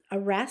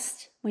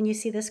rest when you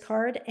see this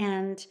card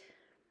and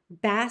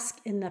bask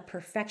in the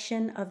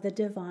perfection of the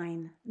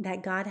divine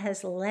that God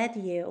has led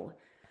you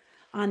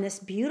on this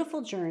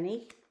beautiful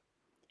journey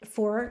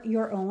for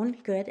your own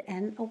good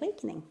and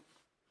awakening.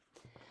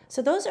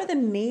 So those are the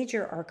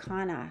major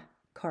arcana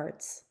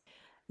cards.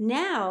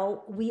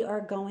 Now we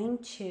are going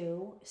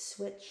to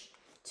switch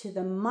to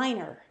the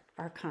minor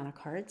arcana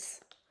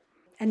cards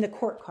and the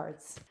court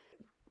cards.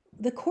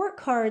 The court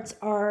cards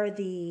are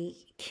the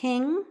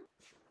king,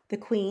 the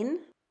queen,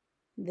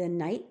 the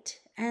knight,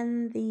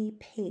 and the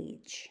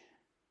page.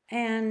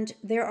 And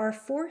there are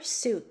 4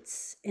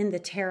 suits in the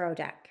tarot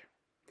deck.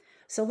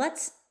 So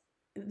let's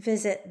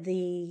visit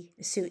the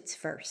suits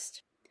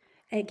first.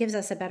 It gives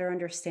us a better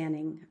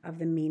understanding of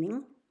the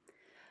meaning.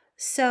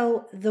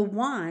 So the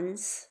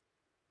wands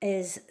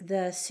is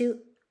the suit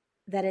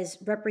that is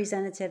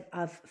representative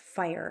of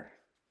fire.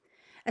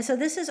 And so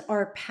this is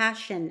our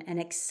passion and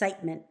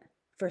excitement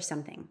for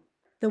something.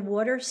 The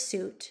water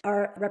suit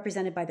are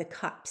represented by the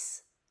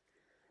cups.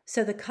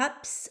 So the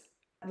cups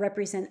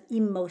represent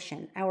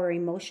emotion, our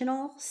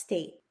emotional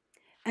state.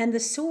 And the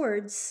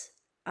swords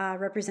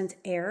represents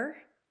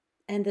air.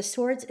 And the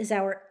swords is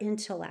our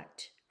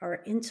intellect,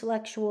 our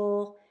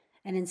intellectual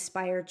and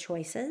inspired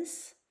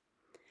choices.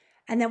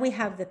 And then we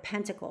have the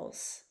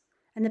pentacles.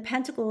 And the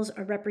pentacles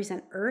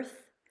represent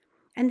earth.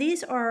 And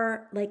these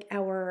are like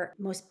our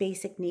most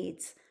basic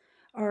needs.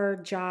 Our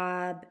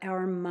job,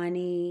 our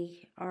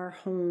money, our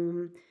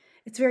home.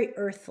 It's very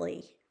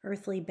earthly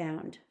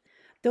bound.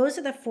 Those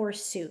are the 4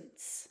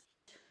 suits.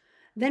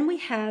 Then we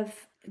have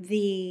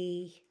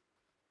the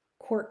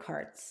court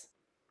cards.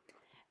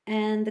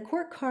 And the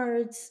court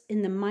cards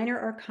in the minor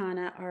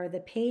arcana are the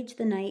page,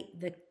 the knight,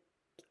 the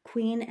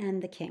queen,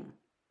 and the king.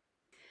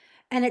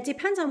 And it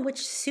depends on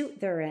which suit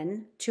they're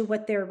in to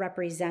what they're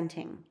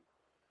representing.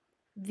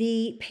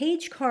 The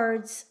page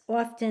cards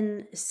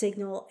often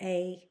signal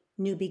a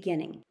new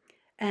beginning.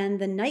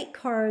 And the knight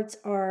cards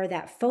are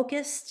that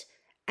focused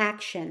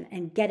action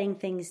and getting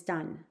things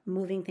done,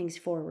 moving things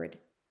forward.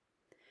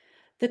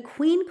 The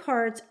queen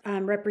cards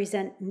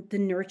represent the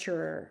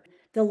nurturer,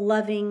 the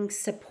loving,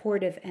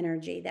 supportive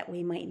energy that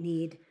we might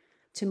need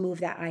to move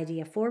that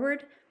idea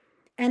forward.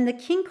 And the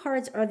king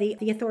cards are the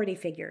authority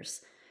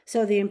figures.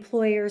 So the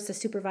employers, the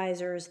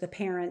supervisors, the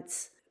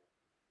parents,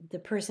 the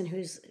person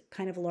who's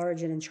kind of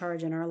large and in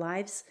charge in our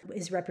lives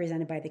is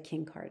represented by the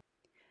king card.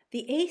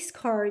 The ace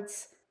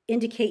cards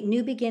indicate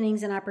new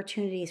beginnings and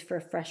opportunities for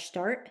a fresh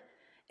start.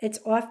 It's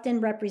often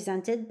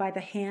represented by the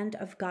hand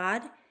of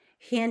God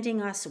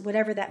handing us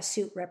whatever that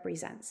suit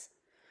represents.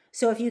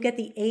 So if you get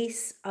the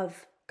ace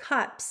of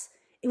cups,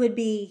 it would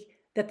be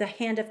that the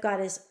hand of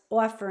God is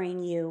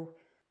offering you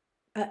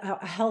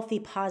a healthy,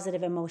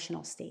 positive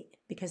emotional state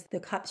because the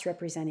cups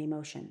represent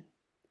emotion.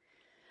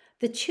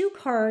 The 2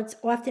 cards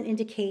often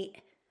indicate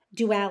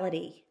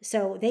duality.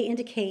 So they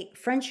indicate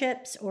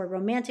friendships or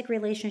romantic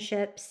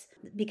relationships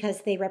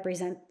because they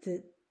represent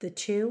the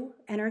 2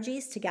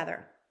 energies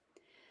together.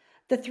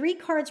 The 3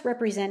 cards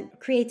represent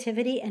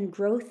creativity and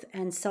growth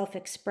and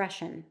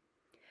self-expression.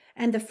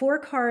 And the 4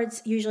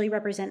 cards usually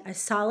represent a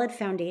solid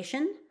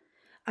foundation.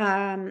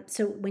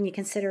 So when you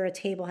consider a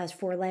table has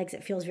 4 legs,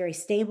 it feels very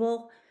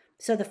stable.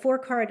 So the 4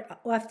 card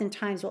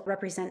oftentimes will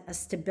represent a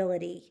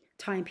stability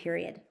time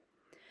period.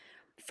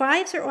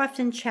 5s are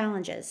often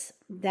challenges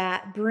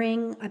that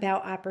bring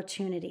about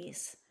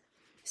opportunities.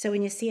 So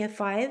when you see a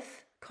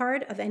 5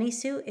 card of any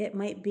suit, it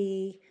might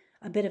be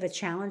a bit of a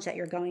challenge that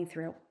you're going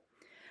through.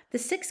 The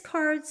 6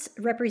 cards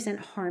represent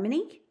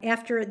harmony.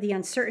 After the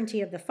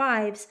uncertainty of the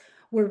 5s,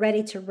 we're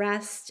ready to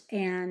rest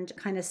and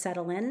kind of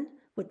settle in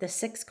with the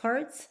 6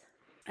 cards.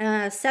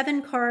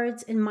 7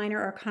 cards in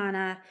minor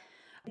arcana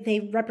They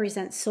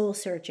represent soul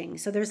searching.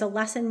 So there's a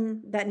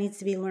lesson that needs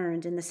to be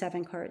learned in the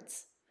 7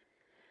 cards.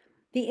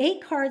 The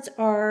 8 cards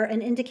are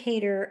an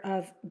indicator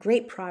of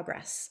great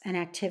progress and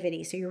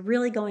activity. So you're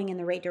really going in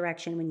the right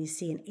direction when you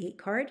see an 8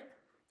 card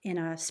in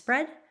a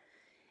spread.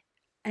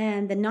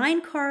 And the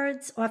 9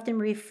 cards often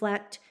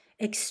reflect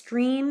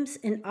extremes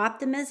in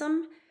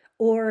optimism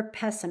or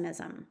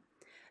pessimism.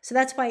 So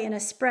that's why in a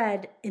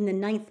spread in the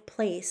 9th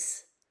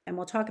place, and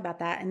we'll talk about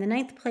that, in the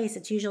 9th place,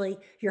 it's usually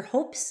your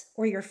hopes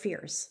or your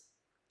fears.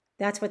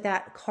 That's what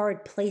that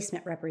card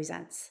placement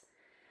represents.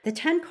 The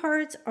 10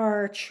 cards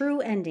are true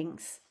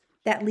endings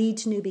that lead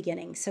to new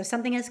beginnings. So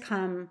something has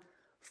come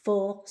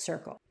full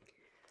circle.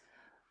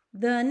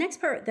 The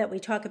next part that we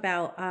talk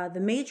about, the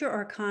major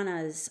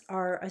arcanas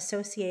are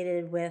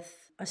associated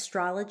with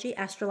astrology,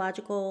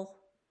 astrological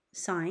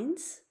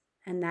signs,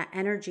 and that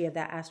energy of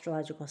that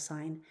astrological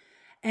sign,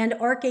 and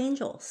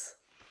archangels.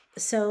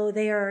 So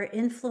they are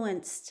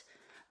influenced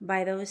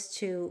by those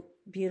 2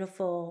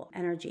 beautiful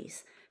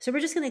energies. So we're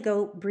just going to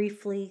go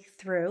briefly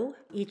through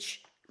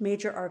each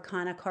major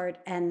arcana card,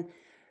 and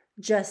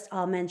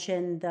I'll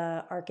mention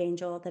the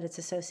archangel that it's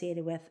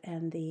associated with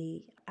and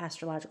the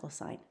astrological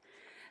sign.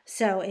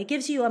 So it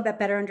gives you a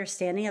better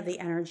understanding of the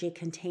energy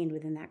contained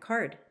within that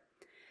card.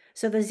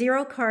 So the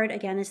 0 card,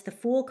 again, is the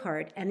Fool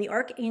card, and the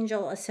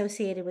archangel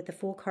associated with the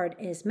Fool card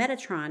is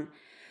Metatron.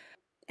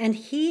 And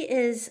he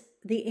is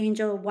the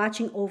angel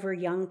watching over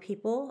young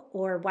people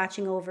or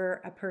watching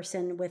over a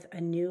person with a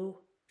new,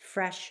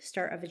 fresh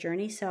start of a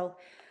journey. So,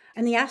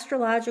 and the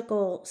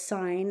astrological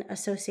sign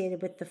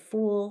associated with the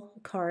Fool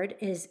card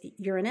is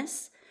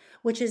Uranus,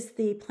 which is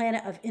the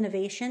planet of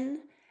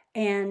innovation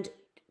and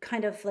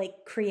kind of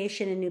like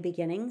creation and new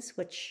beginnings,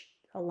 which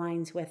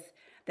aligns with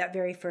that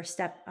very first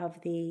step of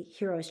the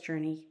hero's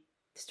journey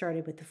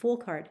started with the Fool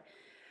card.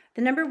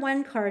 The number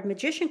 1 card,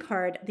 Magician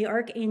card, the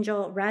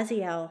Archangel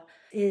Raziel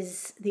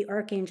is the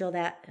archangel.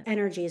 That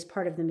energy is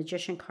part of the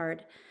Magician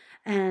card.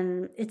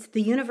 And it's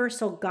the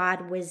universal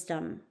God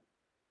wisdom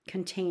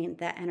contained,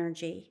 that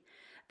energy.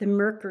 The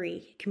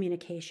Mercury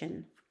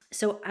communication.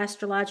 So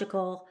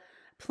astrological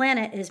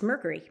planet is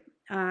Mercury,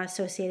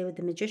 associated with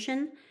the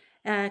Magician,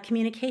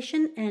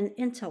 communication and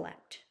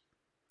intellect.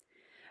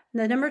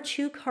 The number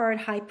 2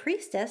 card, High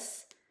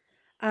Priestess,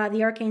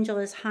 the archangel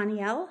is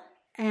Haniel,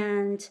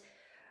 and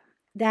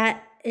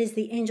that is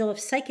the angel of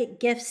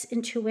psychic gifts,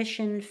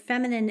 intuition,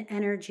 feminine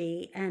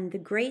energy, and the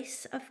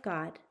grace of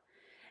God.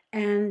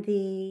 And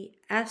the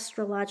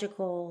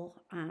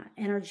astrological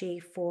energy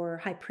for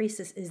High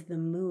Priestess is the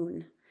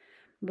moon,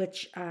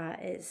 which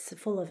is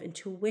full of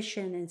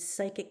intuition and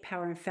psychic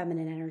power and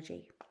feminine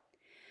energy.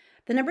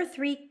 The number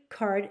 3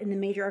 card in the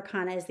major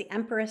arcana is the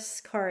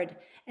Empress card,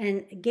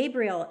 and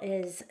Gabriel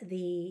is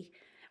the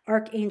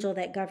archangel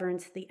that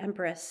governs the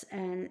Empress,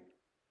 and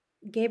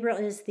Gabriel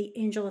is the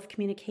angel of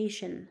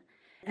communication,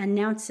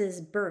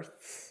 announces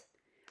births.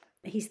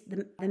 He's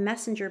the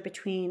messenger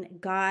between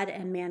God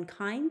and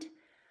mankind,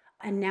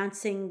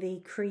 announcing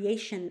the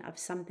creation of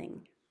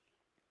something.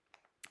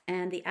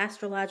 And the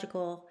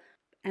astrological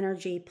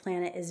energy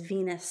planet is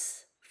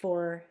Venus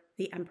for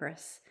the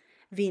Empress.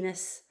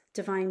 Venus,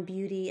 divine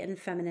beauty and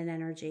feminine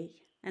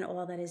energy, and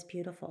all that is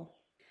beautiful.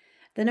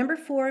 The number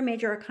 4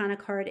 major arcana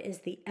card is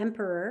the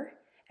Emperor,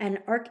 and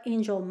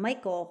Archangel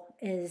Michael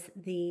is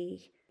the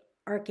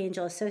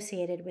archangel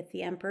associated with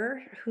the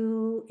Emperor,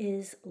 who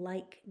is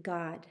like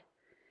God,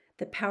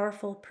 the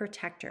powerful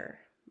protector,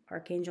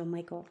 Archangel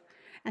Michael.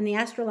 And the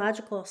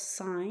astrological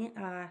sign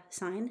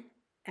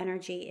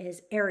energy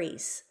is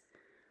Aries.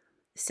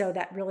 So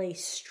that really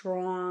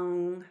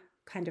strong,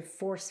 kind of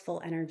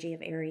forceful energy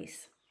of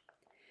Aries.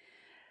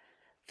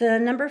 The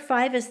number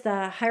 5 is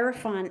the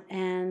Hierophant,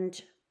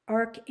 and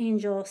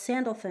Archangel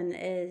Sandalphon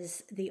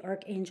is the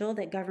archangel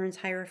that governs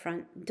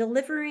Hierophant,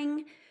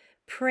 delivering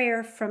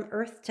prayer from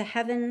earth to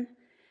heaven.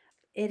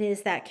 It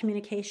is that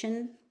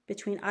communication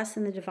between us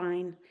and the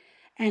divine.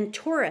 And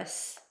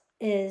Taurus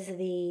is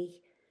the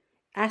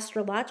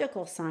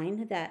astrological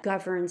sign that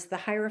governs the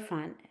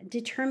Hierophant,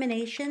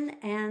 determination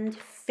and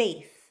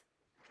faith.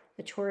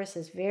 The Taurus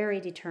is very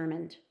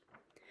determined.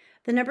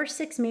 The number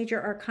 6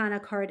 major arcana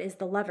card is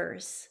the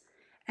Lovers.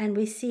 And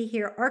we see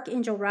here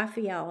Archangel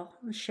Raphael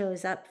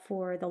shows up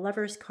for the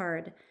Lovers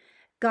card.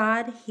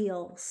 God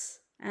heals.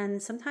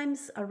 And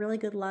sometimes a really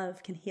good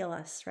love can heal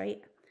us,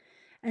 right?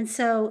 And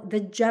so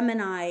the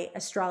Gemini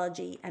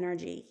astrology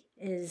energy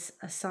is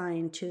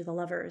assigned to the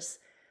Lovers.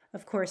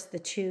 Of course, the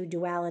 2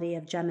 duality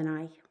of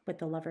Gemini with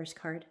the Lovers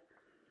card.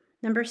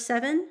 Number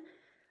 7,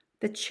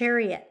 the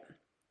Chariot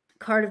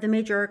card of the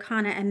major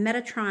arcana, and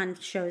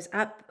Metatron shows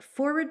up.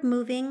 Forward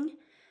moving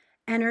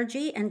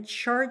energy and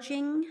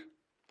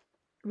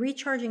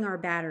recharging our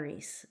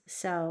batteries.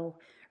 So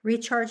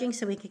recharging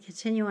so we can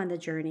continue on the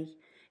journey.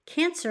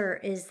 Cancer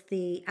is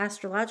the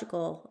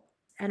astrological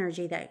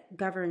energy that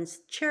governs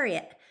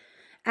Chariot.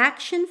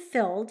 Action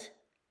filled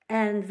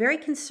and very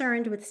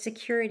concerned with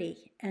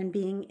security and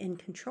being in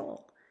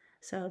control.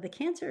 So the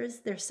Cancers,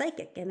 they're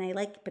psychic and they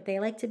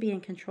like to be in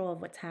control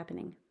of what's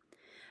happening.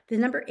 The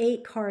number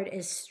 8 card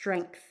is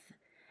Strength.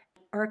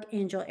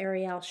 Archangel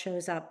Ariel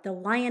shows up, the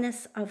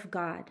lioness of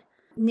God.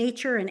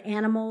 Nature and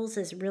animals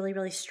is really,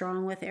 really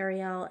strong with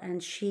Ariel,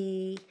 and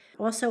she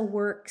also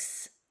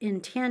works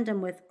in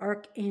tandem with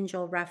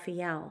Archangel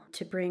Raphael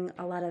to bring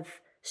a lot of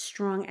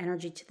strong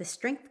energy to the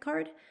Strength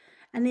card.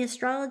 And the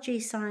astrology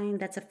sign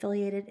that's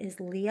affiliated is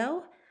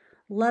Leo,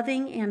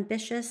 loving,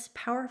 ambitious,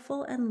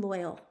 powerful, and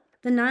loyal.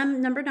 The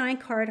number 9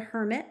 card,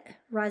 Hermit,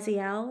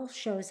 Raziel,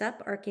 shows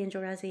up,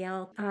 Archangel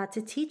Raziel,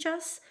 to teach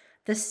us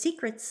the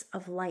secrets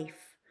of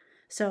life.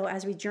 So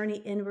as we journey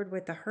inward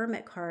with the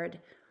Hermit card,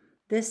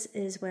 this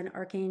is when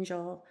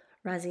Archangel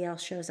Raziel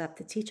shows up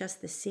to teach us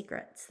the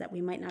secrets that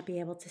we might not be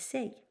able to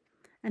see.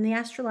 And the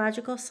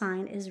astrological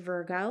sign is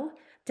Virgo,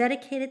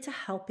 dedicated to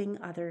helping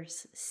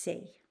others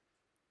see.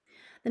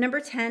 The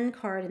number 10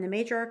 card in the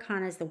major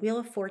arcana is the Wheel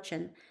of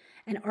Fortune,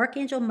 and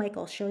Archangel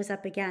Michael shows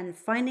up again,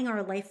 finding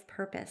our life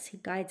purpose. He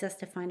guides us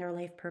to find our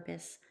life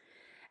purpose.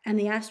 And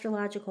the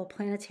astrological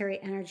planetary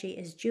energy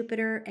is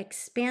Jupiter,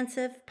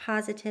 expansive,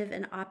 positive,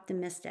 and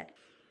optimistic.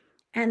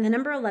 And the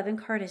number 11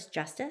 card is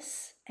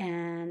Justice,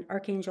 and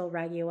Archangel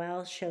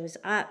Raguel shows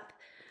up.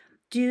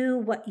 Do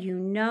what you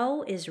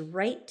know is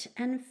right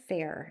and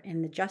fair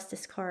in the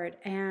Justice card.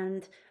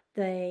 And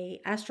the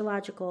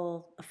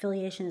astrological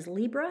affiliation is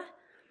Libra,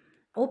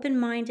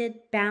 open-minded,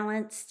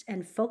 balanced,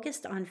 and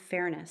focused on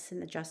fairness in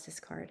the Justice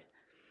card.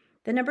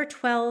 The number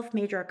 12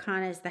 major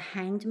arcana is the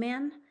Hanged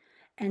Man.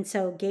 And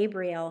so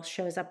Gabriel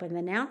shows up with an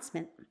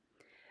announcement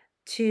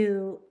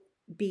to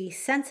be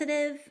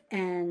sensitive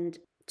and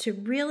to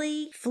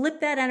really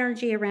flip that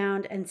energy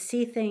around and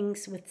see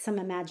things with some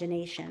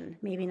imagination,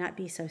 maybe not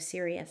be so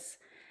serious.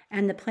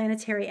 And the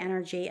planetary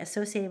energy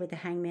associated with the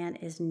Hangman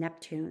is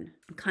Neptune,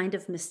 kind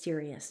of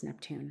mysterious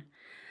Neptune.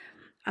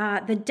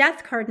 The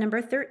Death card,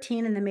 number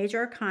 13 in the major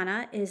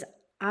arcana, is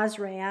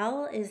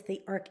Azrael, is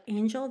the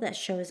archangel that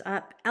shows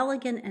up,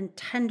 elegant and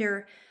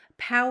tender,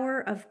 power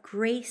of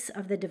grace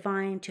of the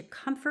divine to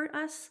comfort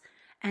us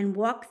and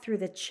walk through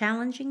the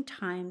challenging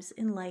times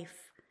in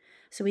life.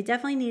 So we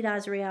definitely need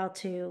Azrael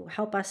to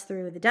help us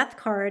through the Death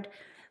card,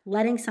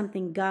 letting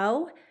something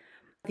go.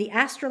 The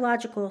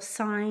astrological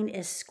sign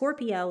is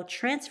Scorpio,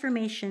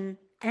 transformation,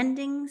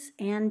 endings,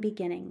 and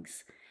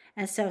beginnings.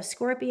 And so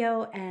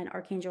Scorpio and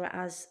Archangel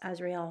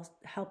Azrael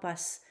help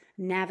us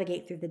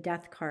navigate through the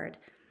Death card,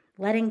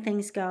 letting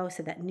things go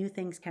so that new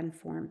things can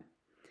form.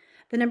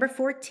 The number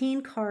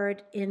 14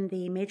 card in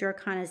the major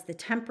arcana is the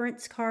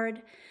Temperance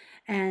card,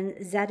 and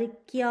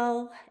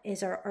Zadkiel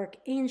is our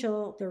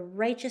archangel, the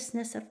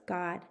righteousness of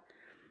God.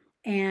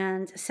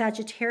 And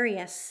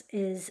Sagittarius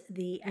is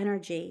the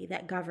energy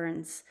that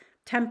governs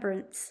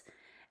temperance,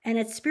 and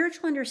it's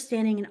spiritual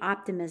understanding and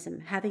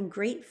optimism, having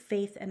great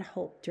faith and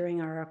hope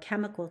during our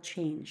alchemical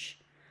change.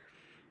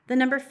 The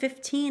number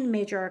 15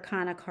 major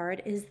arcana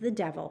card is the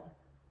Devil,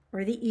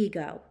 or the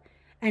ego,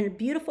 and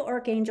beautiful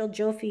archangel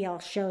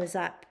Jophiel shows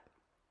up.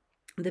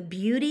 The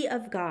beauty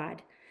of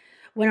God.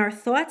 When our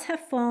thoughts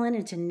have fallen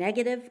into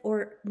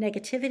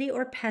negativity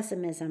or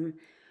pessimism,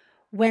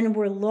 when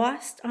we're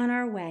lost on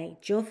our way,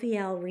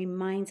 Jophiel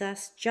reminds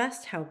us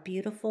just how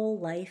beautiful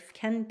life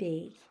can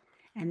be.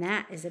 And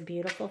that is a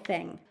beautiful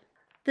thing.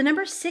 The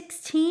number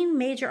 16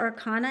 major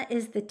arcana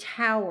is the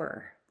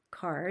Tower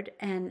card,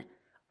 and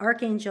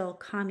Archangel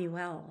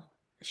Chamuel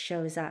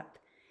shows up.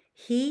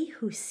 He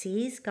who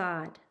sees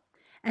God.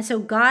 And so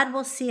God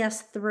will see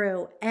us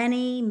through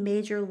any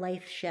major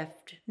life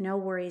shift. No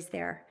worries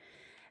there.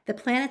 The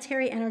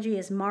planetary energy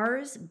is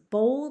Mars,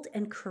 bold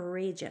and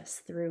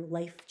courageous through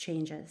life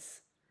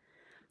changes.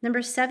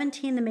 Number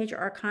 17, the major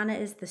arcana,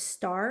 is the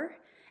Star,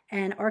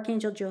 and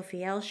Archangel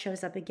Jophiel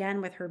shows up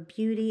again with her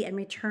beauty and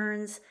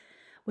returns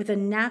with a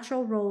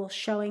natural role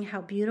showing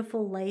how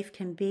beautiful life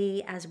can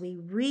be as we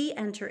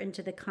re-enter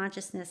into the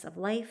consciousness of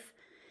life.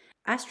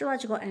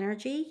 Astrological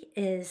energy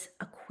is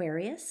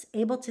Aquarius,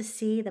 able to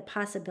see the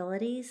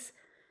possibilities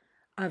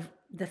of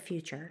the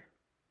future.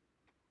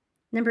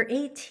 Number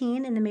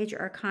 18 in the major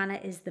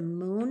arcana is the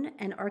Moon,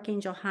 and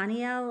Archangel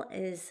Haniel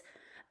is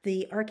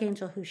the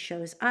archangel who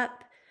shows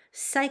up,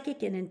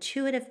 psychic and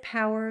intuitive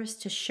powers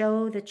to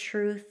show the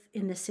truth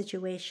in the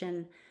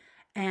situation.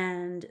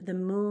 And the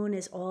Moon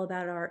is all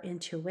about our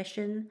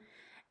intuition.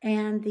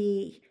 And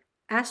the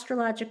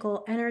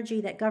astrological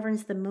energy that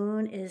governs the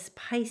Moon is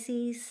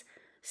Pisces,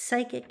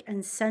 psychic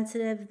and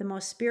sensitive. The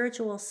most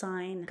spiritual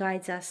sign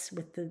guides us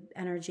with the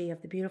energy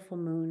of the beautiful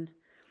Moon.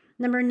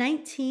 Number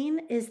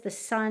 19 is the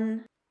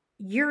Sun.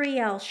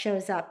 Uriel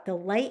shows up. The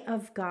light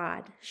of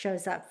God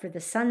shows up for the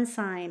Sun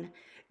sign.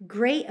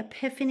 Great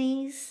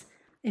epiphanies,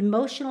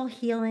 emotional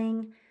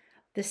healing.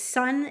 The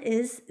Sun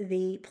is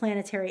the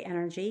planetary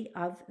energy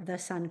of the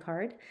Sun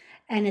card,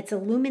 and it's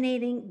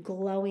illuminating,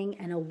 glowing,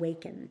 and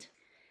awakened.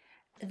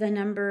 The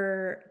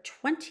number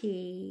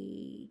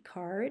 20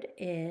 card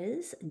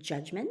is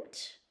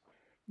Judgment.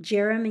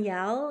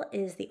 Jeremiel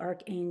is the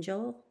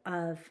archangel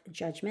of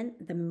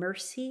judgment, the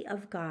mercy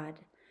of God,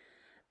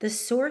 the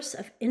source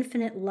of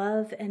infinite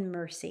love and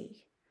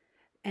mercy.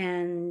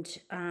 And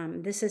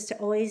this is to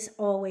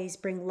always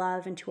bring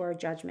love into our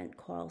judgment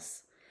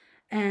calls.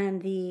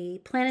 And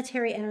the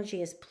planetary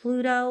energy is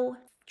Pluto,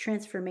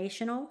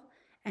 transformational,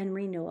 and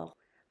renewal.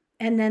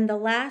 And then the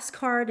last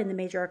card in the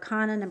major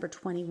arcana, number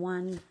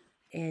 21,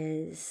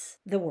 is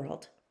the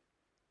world.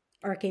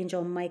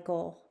 Archangel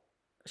Michael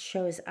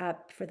shows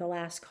up for the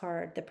last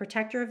card, the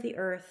protector of the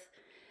earth.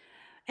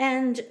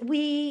 And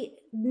we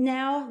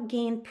now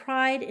gain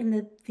pride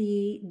in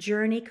the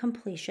journey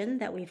completion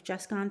that we've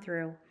just gone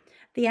through.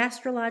 The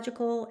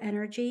astrological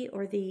energy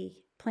or the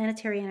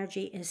planetary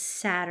energy is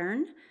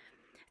Saturn,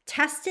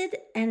 tested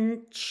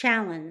and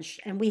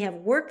challenged. And we have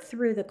worked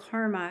through the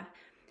karma.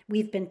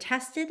 We've been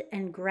tested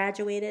and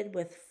graduated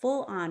with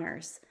full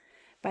honors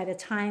by the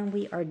time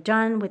we are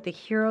done with the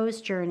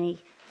hero's journey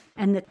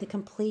and the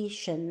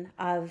completion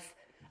of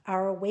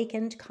our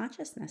awakened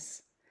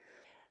consciousness.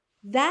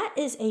 That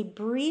is a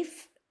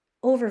brief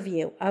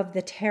overview of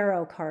the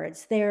tarot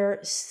cards.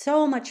 There's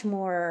so much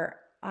more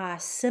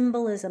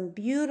symbolism,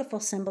 beautiful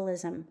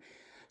symbolism.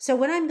 So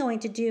what I'm going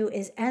to do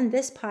is end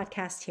this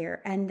podcast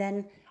here, and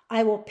then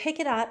I will pick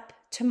it up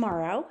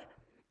tomorrow,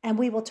 and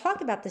we will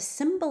talk about the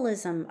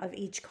symbolism of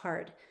each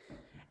card.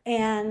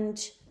 And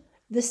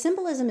the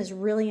symbolism is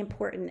really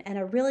important, and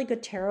a really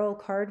good tarot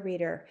card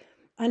reader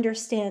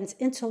understands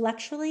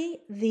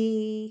intellectually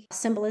the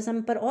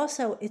symbolism, but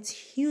also it's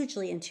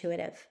hugely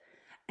intuitive.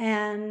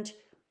 And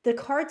the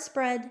card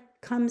spread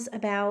comes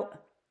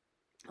about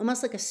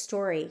almost like a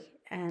story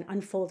and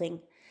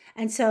unfolding.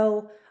 And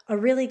so a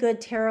really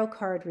good tarot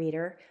card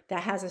reader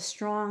that has a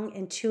strong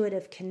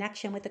intuitive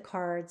connection with the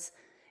cards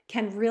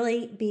can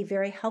really be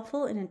very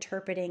helpful in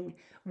interpreting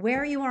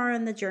where you are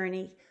on the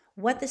journey,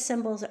 what the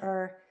symbols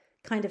are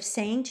kind of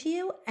saying to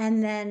you,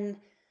 and then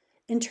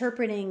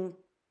interpreting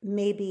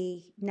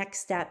maybe next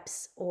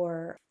steps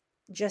or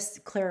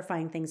just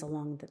clarifying things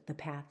along the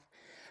path.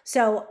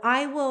 So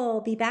I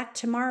will be back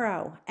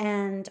tomorrow,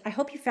 and I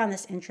hope you found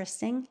this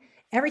interesting.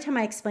 Every time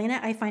I explain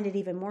it, I find it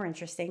even more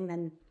interesting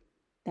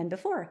than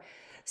before.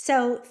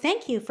 So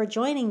thank you for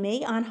joining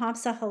me on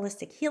Hamsa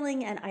Holistic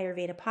Healing and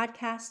Ayurveda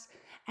podcast,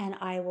 and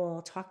I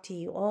will talk to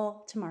you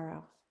all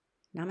tomorrow.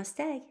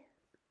 Namaste.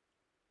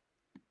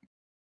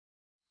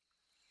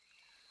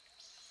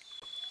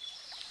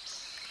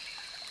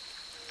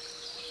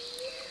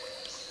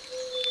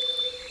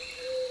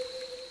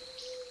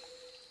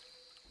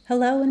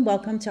 Hello and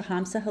welcome to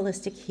Hamsa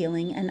Holistic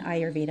Healing and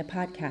Ayurveda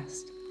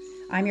podcast.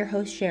 I'm your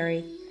host,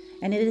 Sherry,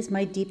 and it is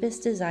my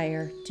deepest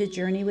desire to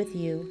journey with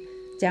you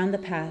down the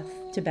path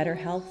to better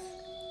health,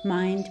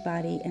 mind,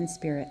 body, and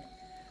spirit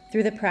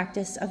through the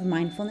practice of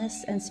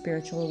mindfulness and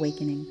spiritual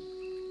awakening.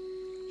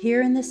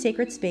 Here in this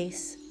sacred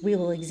space, we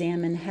will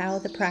examine how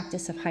the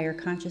practice of higher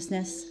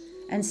consciousness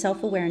and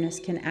self-awareness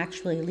can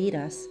actually lead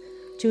us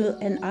to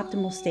an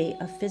optimal state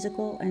of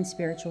physical and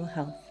spiritual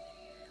health.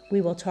 We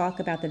will talk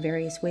about the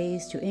various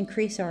ways to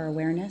increase our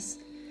awareness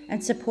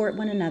and support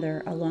one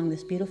another along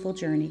this beautiful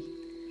journey.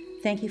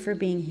 Thank you for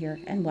being here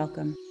and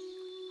welcome.